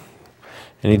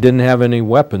he didn't have any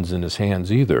weapons in his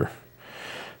hands either.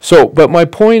 So, but my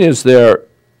point is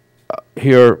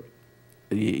here,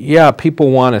 yeah, people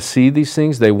want to see these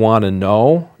things, they want to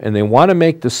know, and they want to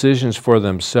make decisions for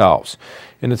themselves.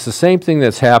 And it's the same thing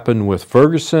that's happened with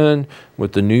Ferguson,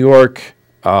 with the New York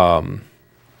man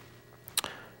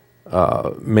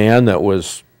that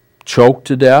was choked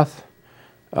to death.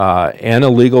 An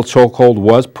illegal chokehold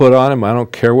was put on him. I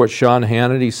don't care what Sean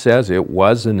Hannity says. It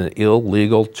was an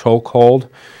illegal chokehold.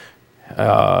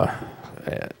 I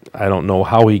don't know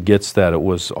how he gets that it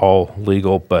was all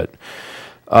legal, but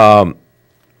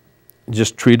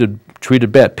just treated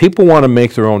bad. People want to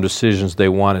make their own decisions they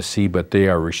want to see, but they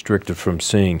are restricted from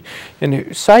seeing.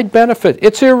 And side benefit,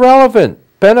 it's irrelevant.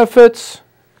 Benefits,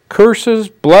 curses,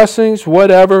 blessings,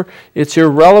 whatever, it's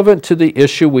irrelevant to the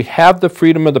issue. We have the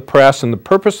freedom of the press, and the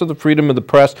purpose of the freedom of the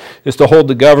press is to hold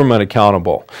the government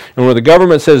accountable. And where the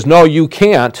government says, no, you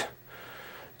can't,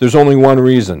 there's only one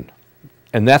reason.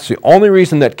 And that's the only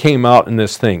reason that came out in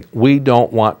this thing. We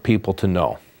don't want people to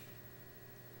know.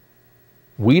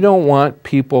 We don't want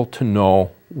people to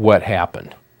know what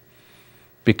happened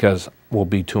because we'll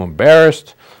be too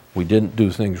embarrassed. We didn't do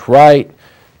things right.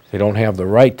 They don't have the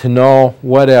right to know,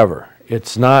 whatever.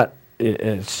 It's not,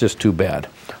 it's just too bad.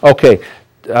 Okay,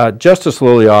 Justice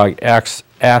Liliog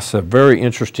asks a very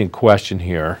interesting question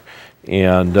here.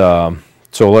 And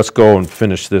so let's go and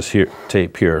finish this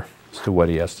tape here as to what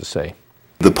he has to say.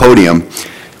 The podium.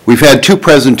 We've had two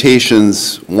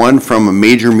presentations, one from a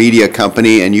major media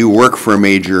company, and you work for a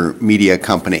major media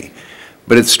company.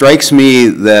 But it strikes me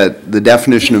that the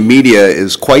definition of media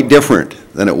is quite different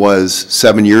than it was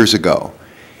 7 years ago,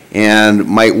 and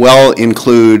might well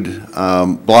include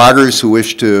bloggers who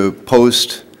wish to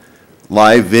post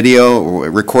live video or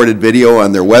recorded video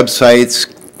on their websites,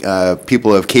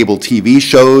 people have cable TV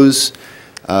shows,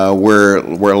 where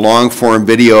long-form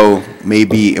video may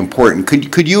be important.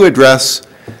 Could you address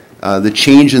the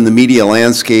change in the media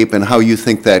landscape and how you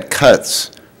think that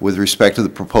cuts with respect to the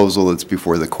proposal that's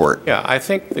before the court? Yeah, I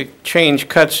think the change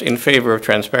cuts in favor of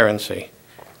transparency.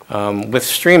 With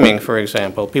streaming, for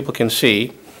example, people can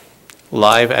see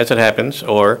live as it happens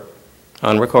or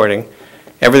on recording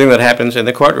everything that happens in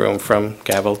the courtroom from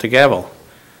gavel to gavel.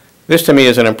 This to me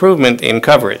is an improvement in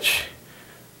coverage.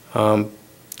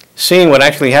 Seeing what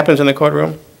actually happens in the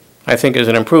courtroom, I think, is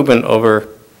an improvement over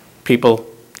people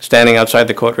standing outside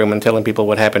the courtroom and telling people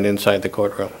what happened inside the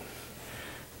courtroom.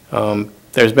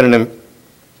 There's been an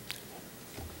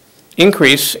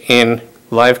increase in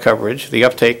live coverage. The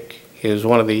Uptake is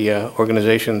one of the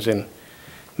organizations in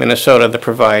Minnesota that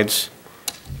provides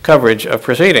coverage of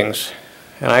proceedings,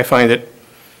 and I find it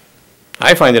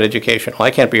educational.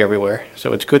 I can't be everywhere,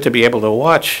 so it's good to be able to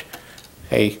watch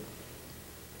a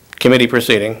committee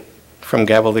proceeding from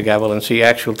gavel to gavel and see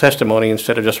actual testimony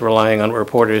instead of just relying on what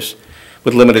reporters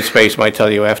with limited space might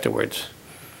tell you afterwards.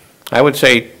 I would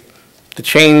say the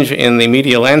change in the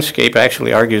media landscape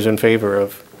actually argues in favor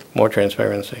of more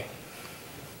transparency.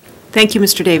 Thank you,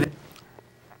 Mr. David.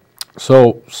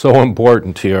 So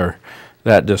important here,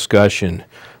 that discussion.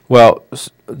 Well,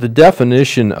 the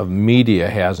definition of media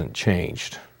hasn't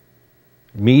changed.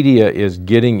 Media is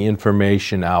getting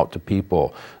information out to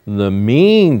people. The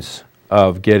means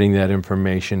of getting that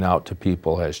information out to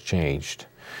people has changed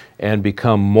and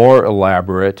become more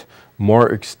elaborate,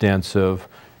 more extensive,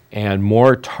 and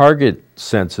more target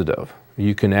sensitive.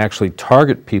 You can actually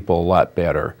target people a lot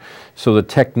better. So the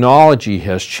technology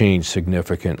has changed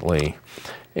significantly.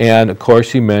 And of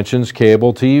course he mentions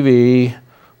cable TV,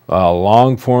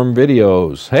 long-form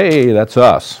videos. Hey, that's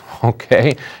us,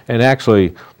 okay? And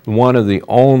actually one of the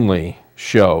only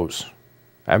shows,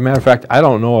 as a matter of fact, I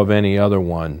don't know of any other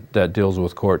one that deals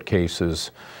with court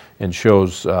cases and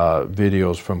shows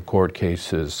videos from court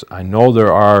cases. I know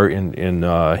there are in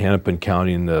Hennepin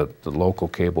County, in the local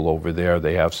cable over there,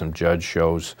 they have some judge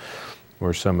shows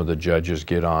where some of the judges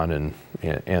get on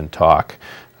and talk,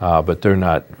 but they're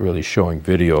not really showing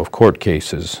video of court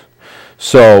cases.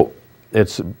 So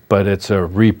but it's a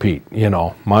repeat, you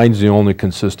know. Mine's the only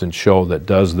consistent show that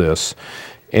does this.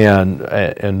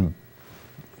 But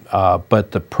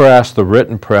the press, the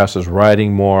written press, is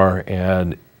writing more,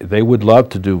 and they would love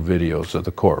to do videos of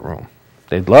the courtroom.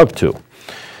 They'd love to,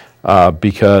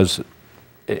 because,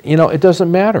 you know, it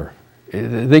doesn't matter.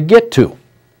 They get to.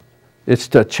 It's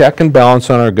to check and balance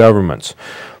on our governments.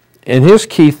 And his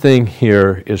key thing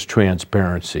here is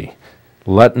transparency,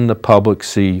 letting the public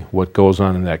see what goes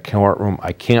on in that courtroom.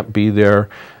 I can't be there,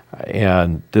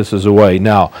 and this is a way.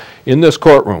 Now, in this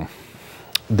courtroom,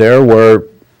 there were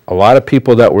a lot of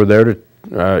people that were there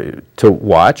to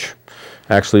watch.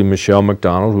 Actually, Michelle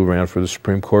McDonald, who ran for the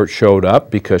Supreme Court, showed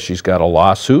up because she's got a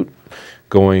lawsuit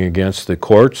going against the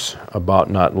courts about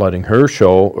not letting her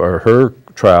show or her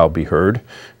trial be heard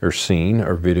or seen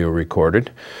or video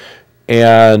recorded.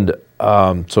 And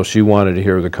so she wanted to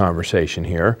hear the conversation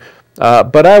here.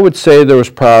 But I would say there was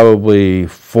probably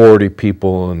 40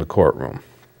 people in the courtroom.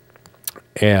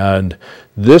 And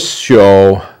this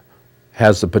show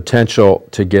has the potential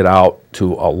to get out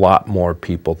to a lot more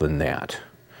people than that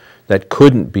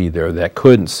couldn't be there, that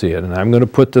couldn't see it. And I'm going to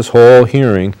put this whole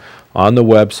hearing on the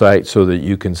website so that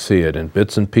you can see it in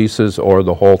bits and pieces or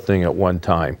the whole thing at one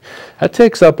time. That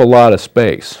takes up a lot of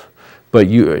space, but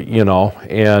you know,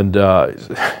 and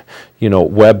you know,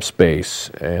 web space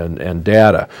and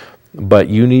data. But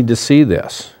you need to see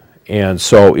this, and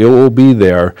so it will be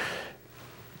there.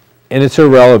 And it's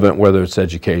irrelevant whether it's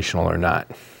educational or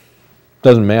not.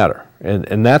 Doesn't matter.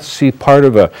 And that's, see, part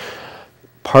of the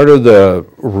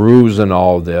ruse in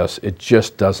all of this. It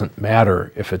just doesn't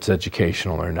matter if it's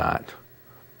educational or not.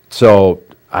 So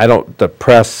the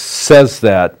press says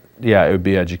that, yeah, it would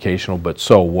be educational, but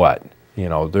so what? You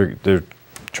know, they're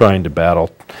trying to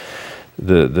battle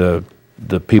the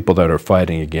people that are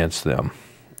fighting against them.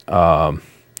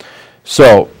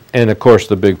 So, and of course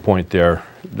the big point there,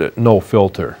 no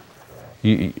filter.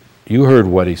 You heard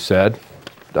what he said.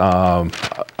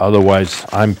 Otherwise,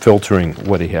 I'm filtering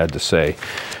what he had to say.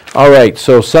 All right,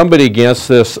 so somebody against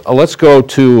this. Let's go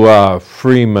to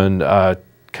Freeman,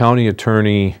 County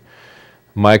Attorney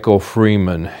Michael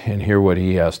Freeman, and hear what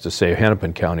he has to say.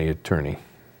 Hennepin County Attorney.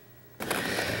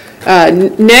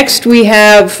 Next, we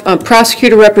have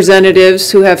prosecutor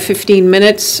representatives who have 15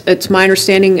 minutes. It's my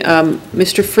understanding,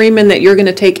 Mr. Freeman, that you're going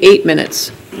to take 8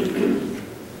 minutes.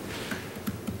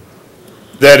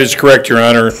 That is correct, Your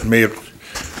Honor.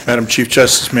 Madam Chief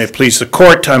Justice, may it please the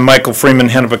Court. I'm Michael Freeman,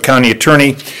 Hennepin County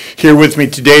Attorney. Here with me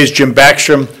today is Jim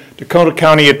Backstrom, Dakota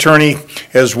County Attorney,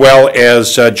 as well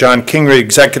as John Kinley,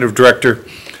 Executive Director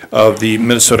of the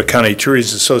Minnesota County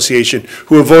Attorneys Association,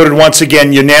 who have voted once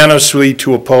again unanimously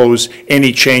to oppose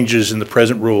any changes in the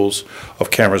present rules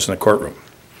of cameras in the courtroom.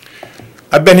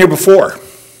 I've been here before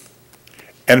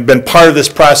and been part of this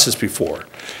process before.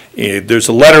 There's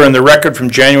a letter in the record from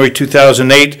January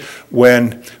 2008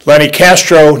 when Lenny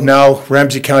Castro, now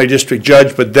Ramsey County District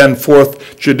Judge, but then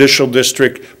 4th Judicial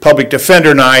District Public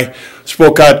Defender, and I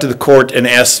spoke out to the court and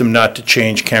asked them not to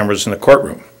change cameras in the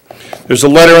courtroom. There's a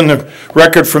letter in the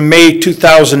record from May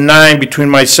 2009 between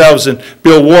myself and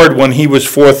Bill Ward when he was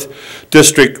 4th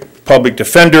District Public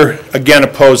Defender, again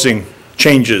opposing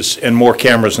changes and more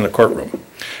cameras in the courtroom.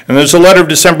 And there's a letter of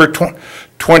December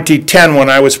 2010 when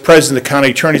I was president of the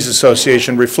County Attorneys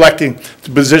Association reflecting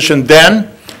the position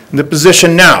then and the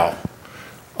position now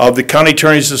of the County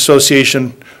Attorneys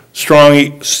Association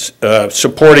strongly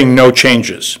supporting no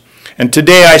changes. And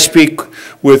today I speak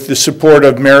with the support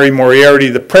of Mary Moriarty,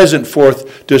 the present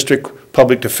 4th District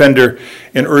Public Defender,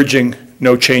 in urging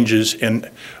no changes and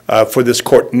for this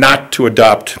court not to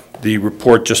adopt the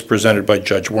report just presented by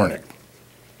Judge Wernick.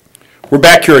 We're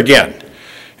back here again.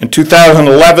 In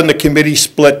 2011, the committee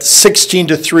split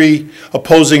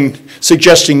 16-3,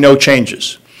 suggesting no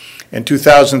changes. In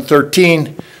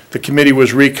 2013, the committee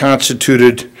was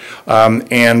reconstituted,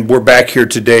 and we're back here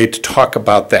today to talk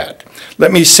about that.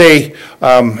 Let me say,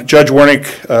 Judge Wernick,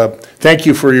 thank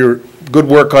you for your good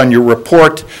work on your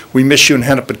report. We miss you in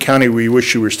Hennepin County. We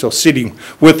wish you were still sitting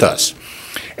with us.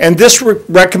 And this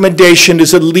recommendation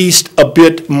is at least a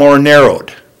bit more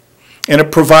narrowed, and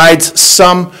it provides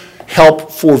some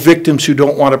help for victims who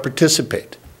don't want to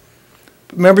participate.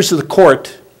 But members of the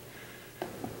court,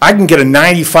 I can get a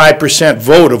 95%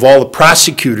 vote of all the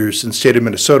prosecutors in the state of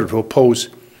Minnesota to oppose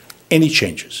any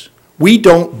changes. We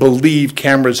don't believe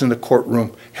cameras in the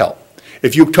courtroom help.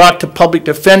 If you talk to public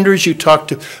defenders, you talk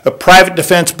to a private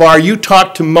defense bar, you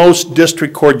talk to most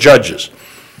district court judges,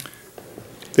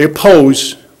 they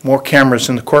oppose more cameras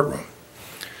in the courtroom.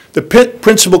 The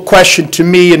principal question to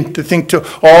me and to think to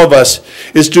all of us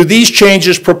is, do these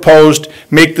changes proposed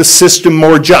make the system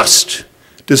more just?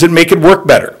 Does it make it work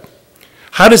better?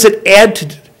 How does it add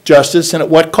to justice and at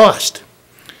what cost?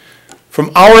 From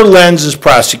our lens as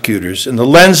prosecutors and the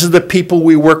lens of the people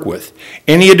we work with,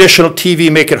 any additional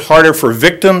TV make it harder for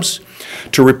victims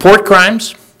to report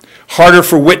crimes, harder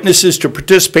for witnesses to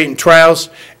participate in trials,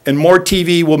 and more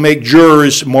TV will make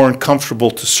jurors more uncomfortable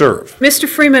to serve. Mr.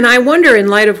 Freeman, I wonder, in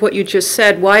light of what you just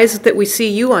said, why is it that we see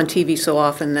you on TV so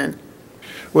often then?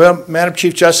 Well, Madam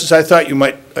Chief Justice, I thought you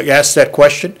might ask that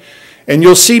question. And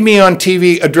you'll see me on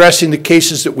TV addressing the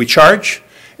cases that we charge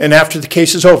and after the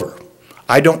case is over.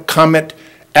 I don't comment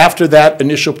after that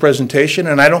initial presentation,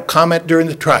 and I don't comment during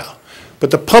the trial. But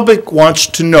the public wants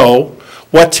to know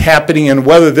what's happening and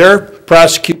whether they're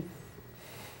prosecuting.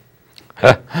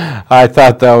 I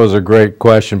thought that was a great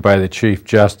question by the Chief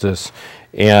Justice,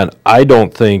 and I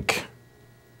don't think,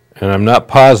 and I'm not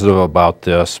positive about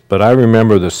this, but I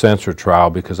remember the Censor trial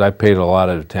because I paid a lot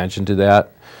of attention to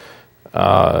that.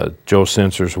 Joe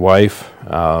Censor's wife,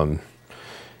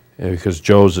 because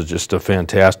Joe's just a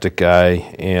fantastic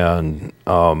guy, and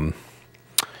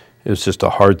it's just a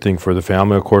hard thing for the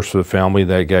family, of course, for the family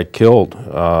that got killed,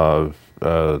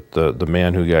 the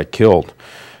man who got killed.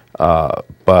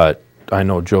 But I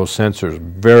know Joe Censor's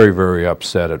very, very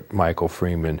upset at Michael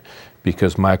Freeman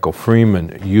because Michael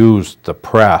Freeman used the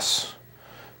press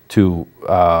to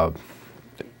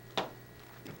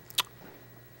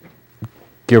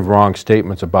give wrong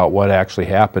statements about what actually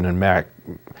happened. And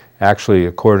actually,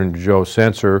 according to Joe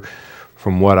Censor,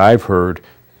 from what I've heard,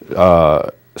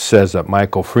 says that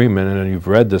Michael Freeman, and you've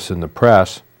read this in the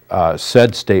press,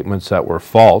 said statements that were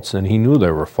false, and he knew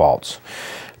they were false.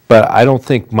 But I don't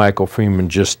think Michael Freeman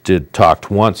just talked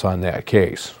once on that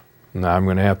case. Now, I'm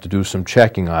going to have to do some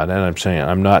checking on it. I'm saying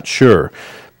I'm not sure.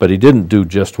 But he didn't do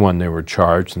just when they were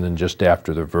charged and then just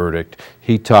after the verdict.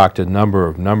 He talked a number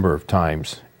of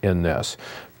times in this.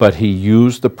 But he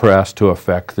used the press to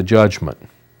affect the judgment.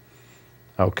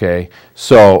 Okay?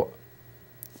 So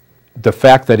the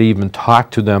fact that he even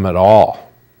talked to them at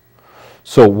all.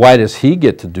 So why does he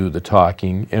get to do the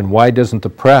talking, and why doesn't the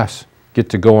press get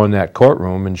to go in that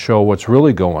courtroom and show what's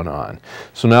really going on?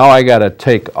 So now I got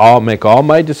to make all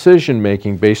my decision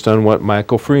making based on what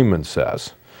Michael Freeman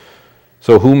says.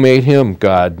 So who made him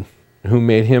God? Who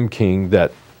made him king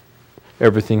that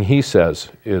everything he says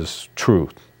is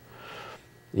truth?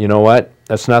 You know what?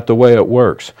 That's not the way it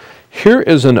works. Here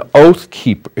is an oath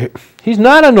keeper. He's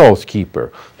not an oath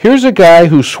keeper. Here's a guy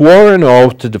who swore an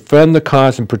oath to defend the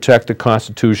cause and protect the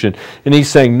Constitution, and he's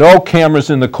saying no cameras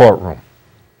in the courtroom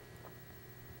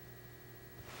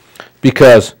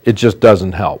because it just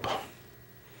doesn't help.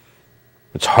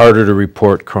 It's harder to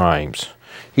report crimes.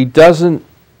 He doesn't,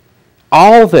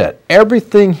 all of it,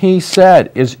 everything he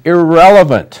said is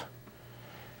irrelevant.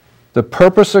 The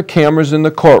purpose of cameras in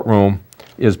the courtroom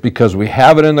is because we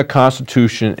have it in the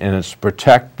Constitution, and it's to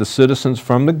protect the citizens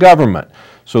from the government.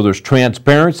 So there's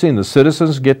transparency, and the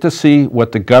citizens get to see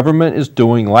what the government is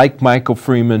doing, like Michael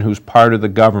Freeman, who's part of the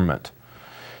government,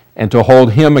 and to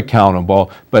hold him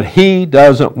accountable, but he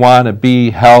doesn't want to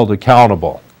be held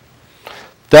accountable.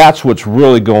 That's what's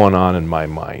really going on in my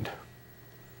mind.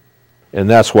 And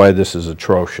that's why this is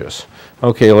atrocious.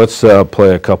 Okay, let's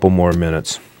play a couple more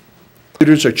minutes.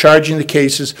 Are charging the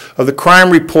cases of the crime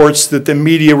reports that the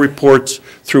media reports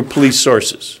through police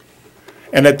sources.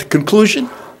 And at the conclusion,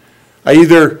 I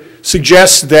either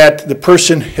suggest that the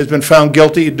person has been found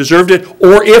guilty, deserved it,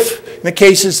 or if, in the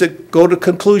cases that go to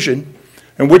conclusion,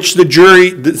 in which the jury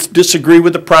disagree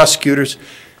with the prosecutors,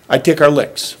 I take our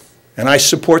licks. And I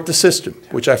support the system,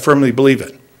 which I firmly believe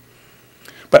in.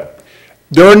 But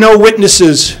there are no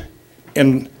witnesses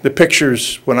in the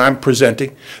pictures when I'm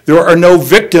presenting. There are no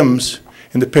victims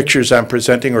in the pictures I'm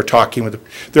presenting or talking with.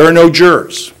 There are no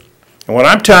jurors. And when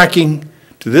I'm talking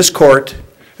to this court,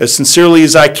 as sincerely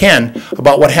as I can,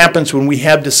 about what happens when we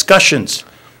have discussions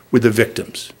with the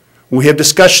victims, when we have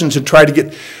discussions and try to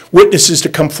get witnesses to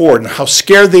come forward, and how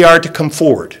scared they are to come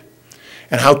forward,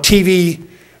 and how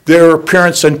their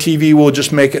appearance on TV will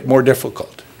just make it more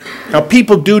difficult. Now,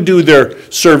 people do their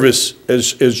service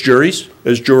as juries,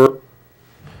 as jurors.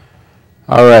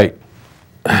 All right.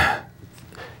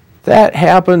 That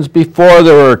happens before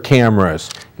there were cameras.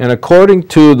 And according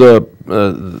to the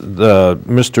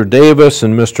Mr. Davis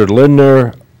and Mr.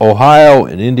 Lindner, Ohio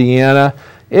and Indiana,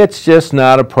 it's just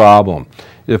not a problem.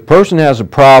 If a person has a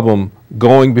problem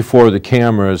going before the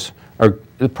cameras, or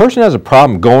the person has a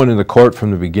problem going in the court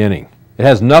from the beginning, it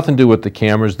has nothing to do with the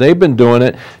cameras. They've been doing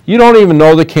it. You don't even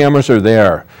know the cameras are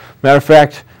there. Matter of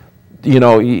fact, you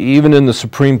know, even in the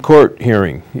Supreme Court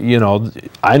hearing, you know,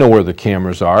 I know where the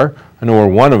cameras are. I know where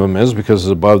one of them is because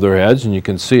it's above their heads and you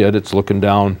can see it. It's looking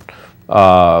down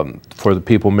for the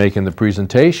people making the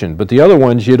presentation. But the other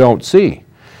ones you don't see.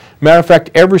 Matter of fact,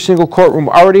 every single courtroom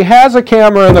already has a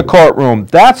camera in the courtroom.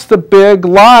 That's the big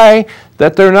lie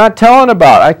that they're not telling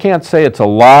about. I can't say it's a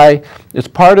lie. It's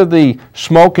part of the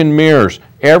smoke and mirrors.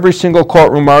 Every single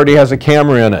courtroom already has a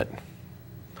camera in it.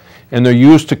 And they're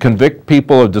used to convict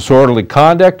people of disorderly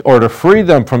conduct or to free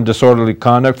them from disorderly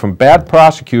conduct from bad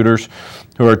prosecutors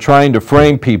who are trying to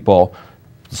frame people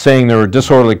saying they were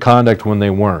disorderly conduct when they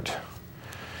weren't,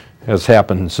 as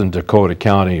happens in Dakota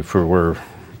County for where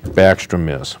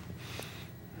Backstrom is.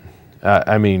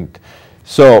 I mean,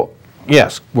 so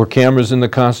yes, were cameras in the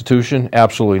Constitution?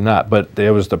 Absolutely not. But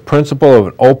there was the principle of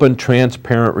an open,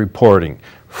 transparent reporting,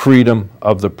 freedom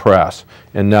of the press.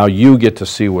 And now you get to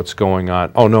see what's going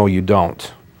on. Oh, no, you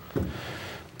don't.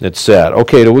 It's sad.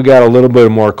 Okay, we got a little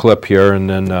bit more clip here, and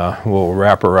then we'll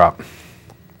wrap her up.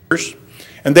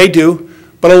 And they do,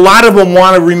 but a lot of them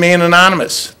want to remain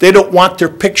anonymous. They don't want their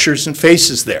pictures and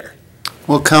faces there.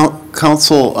 Well,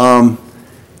 counsel,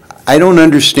 I don't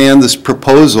understand this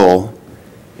proposal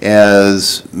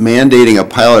as mandating a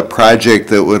pilot project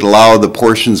that would allow the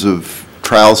portions of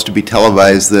trials to be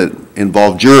televised that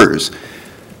involve jurors.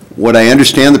 What I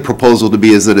understand the proposal to be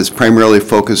is that it's primarily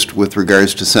focused with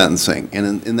regards to sentencing.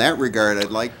 And in that regard,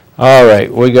 I'd like... All right,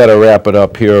 we got to wrap it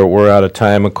up here. We're out of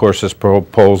time. Of course, this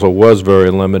proposal was very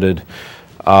limited,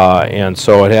 and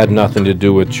so it had nothing to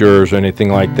do with jurors or anything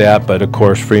like that. But, of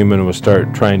course, Freeman was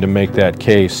trying to make that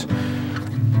case,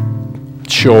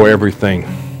 show everything.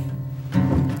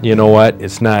 You know what?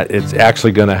 It's not. It's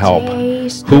actually going to help.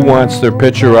 Who wants their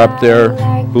picture up there?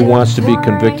 Who wants to be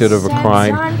convicted of a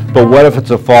crime? But what if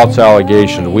it's a false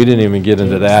allegation? We didn't even get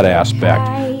into that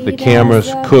aspect. The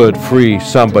cameras could free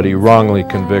somebody wrongly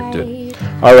convicted.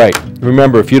 All right,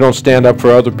 remember, if you don't stand up for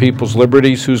other people's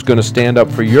liberties, who's going to stand up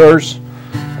for yours?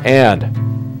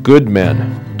 And good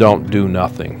men don't do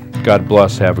nothing. God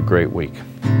bless. Have a great week.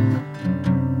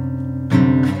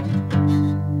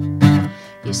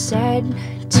 You said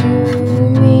to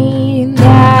me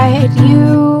that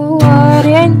you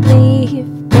wouldn't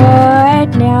leave,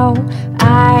 but now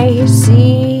I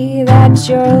see that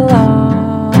you're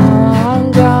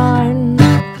long gone.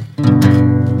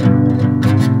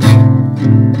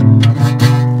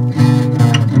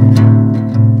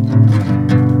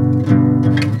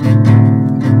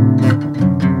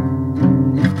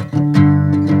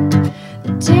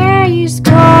 The days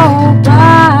go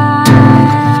by,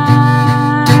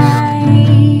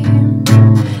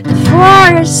 the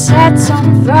forest sets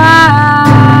on fire.